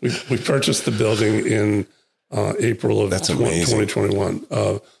the, we purchased the building in April of 2021.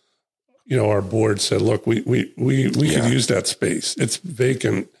 Our board said, look, we could use that space. It's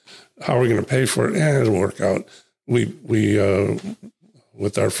vacant. How are we going to pay for it? It'll work out. We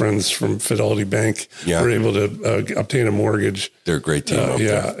with our friends from Fidelity Bank, were able to obtain a mortgage. They're a great team.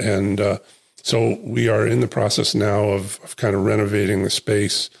 And so we are in the process now of kind of renovating the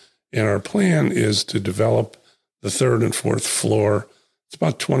space. And our plan is to develop the third and fourth floor. It's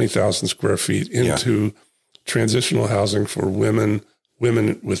about 20,000 square feet into transitional housing for women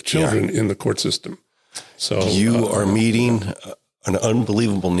with children in the court system. So you are meeting an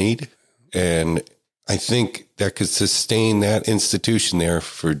unbelievable need. And I think that could sustain that institution there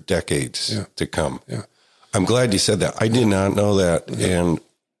for decades to come. Yeah. I'm glad you said that. I did not know that. Yeah. And,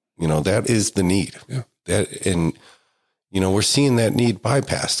 that is the need. Yeah. We're seeing that need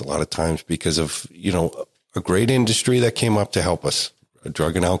bypassed a lot of times because of, a great industry that came up to help us,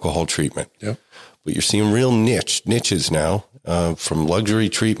 drug and alcohol treatment. Yeah. But you're seeing real niches now, from luxury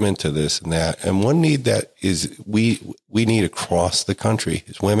treatment to this and that. And one need that is we need across the country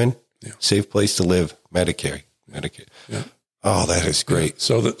is women, safe place to live, Medicaid. Yeah. Oh, that is great.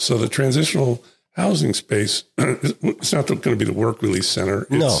 Yeah. So the transitional housing space, it's not going to be the work release center.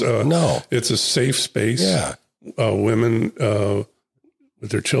 It's, it's a safe space. Yeah. Women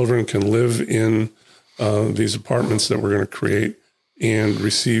with their children can live in these apartments that we're going to create and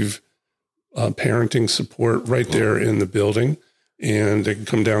receive parenting support right there in the building. And they can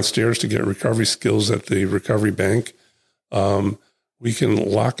come downstairs to get recovery skills at the Recovery Bank. We can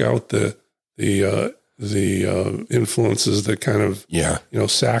lock out the influences that kind of,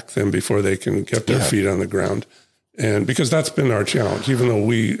 sack them before they can get their feet on the ground. And because that's been our challenge, even though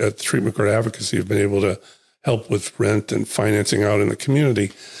we at Treatment Court Advocacy have been able to help with rent and financing out in the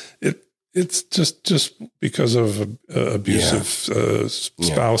community, it's just because of abusive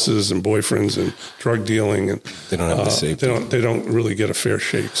spouses and boyfriends and drug dealing, and they don't have the safety. They don't really get a fair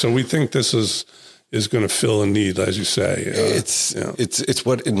shake. So we think this is going to fill a need, as you say. It's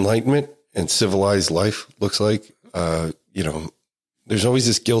what enlightenment and civilized life looks like. There's always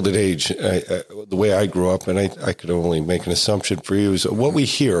this Gilded Age. The way I grew up, and I could only make an assumption for you, is what we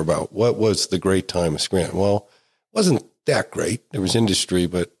hear about what was the great time of Scranton. Well, it wasn't that great. There was industry,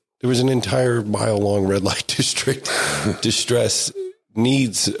 but there was an entire mile-long red light district. Distress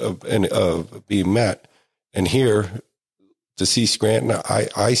needs of being met. And here, to see Scranton,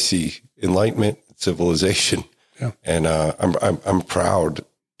 I see enlightenment, civilization. Yeah. And I'm proud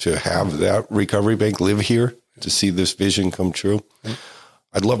to have that Recovery Bank live here, to see this vision come true. Yeah.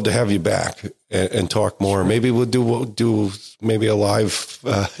 I'd love to have you back and talk more. Sure. Maybe we'll do maybe a live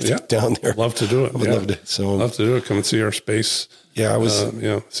down there. Love to do it. Love to do it. Come and see our space. Yeah, I was.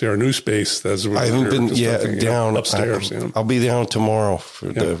 See our new space. I haven't been down upstairs. I'll be down tomorrow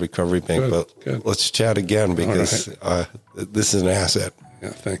for the Recovery Bank. Good. Let's chat again because this is an asset. Yeah,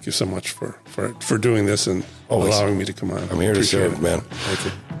 thank you so much for doing this and allowing me to come on. I'm here to serve, man. Thank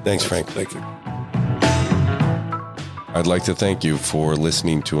you. Thanks, Frank. Thank you. I'd like to thank you for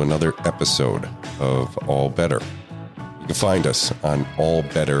listening to another episode of All Better. You can find us on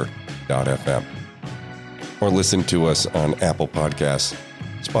allbetter.fm or listen to us on Apple Podcasts,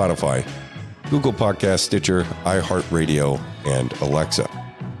 Spotify, Google Podcasts, Stitcher, iHeartRadio, and Alexa.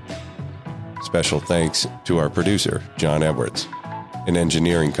 Special thanks to our producer, John Edwards, and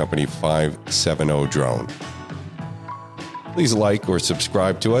engineering company 570 Drone. Please like or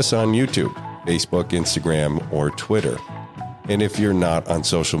subscribe to us on YouTube, Facebook, Instagram, or Twitter. And if you're not on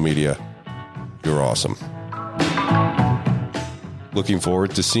social media, you're awesome. Looking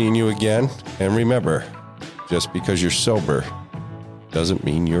forward to seeing you again. And remember, just because you're sober doesn't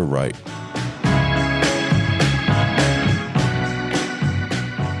mean you're right.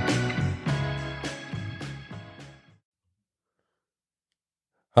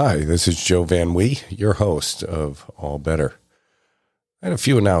 Hi, this is Joe Van Wee, your host of All Better. I had a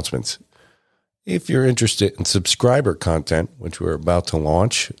few announcements. If you're interested in subscriber content, which we're about to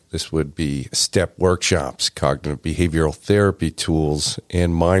launch, this would be STEP workshops, cognitive behavioral therapy tools,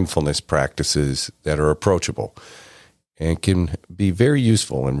 and mindfulness practices that are approachable and can be very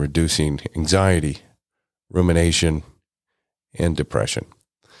useful in reducing anxiety, rumination, and depression.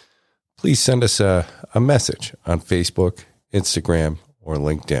 Please send us a message on Facebook, Instagram, or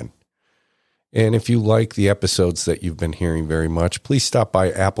LinkedIn. And if you like the episodes that you've been hearing very much, please stop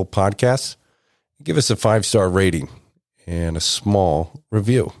by Apple Podcasts and give us a 5-star rating and a small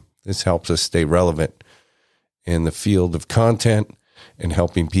review. This helps us stay relevant in the field of content and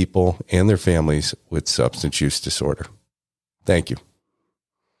helping people and their families with substance use disorder. Thank you.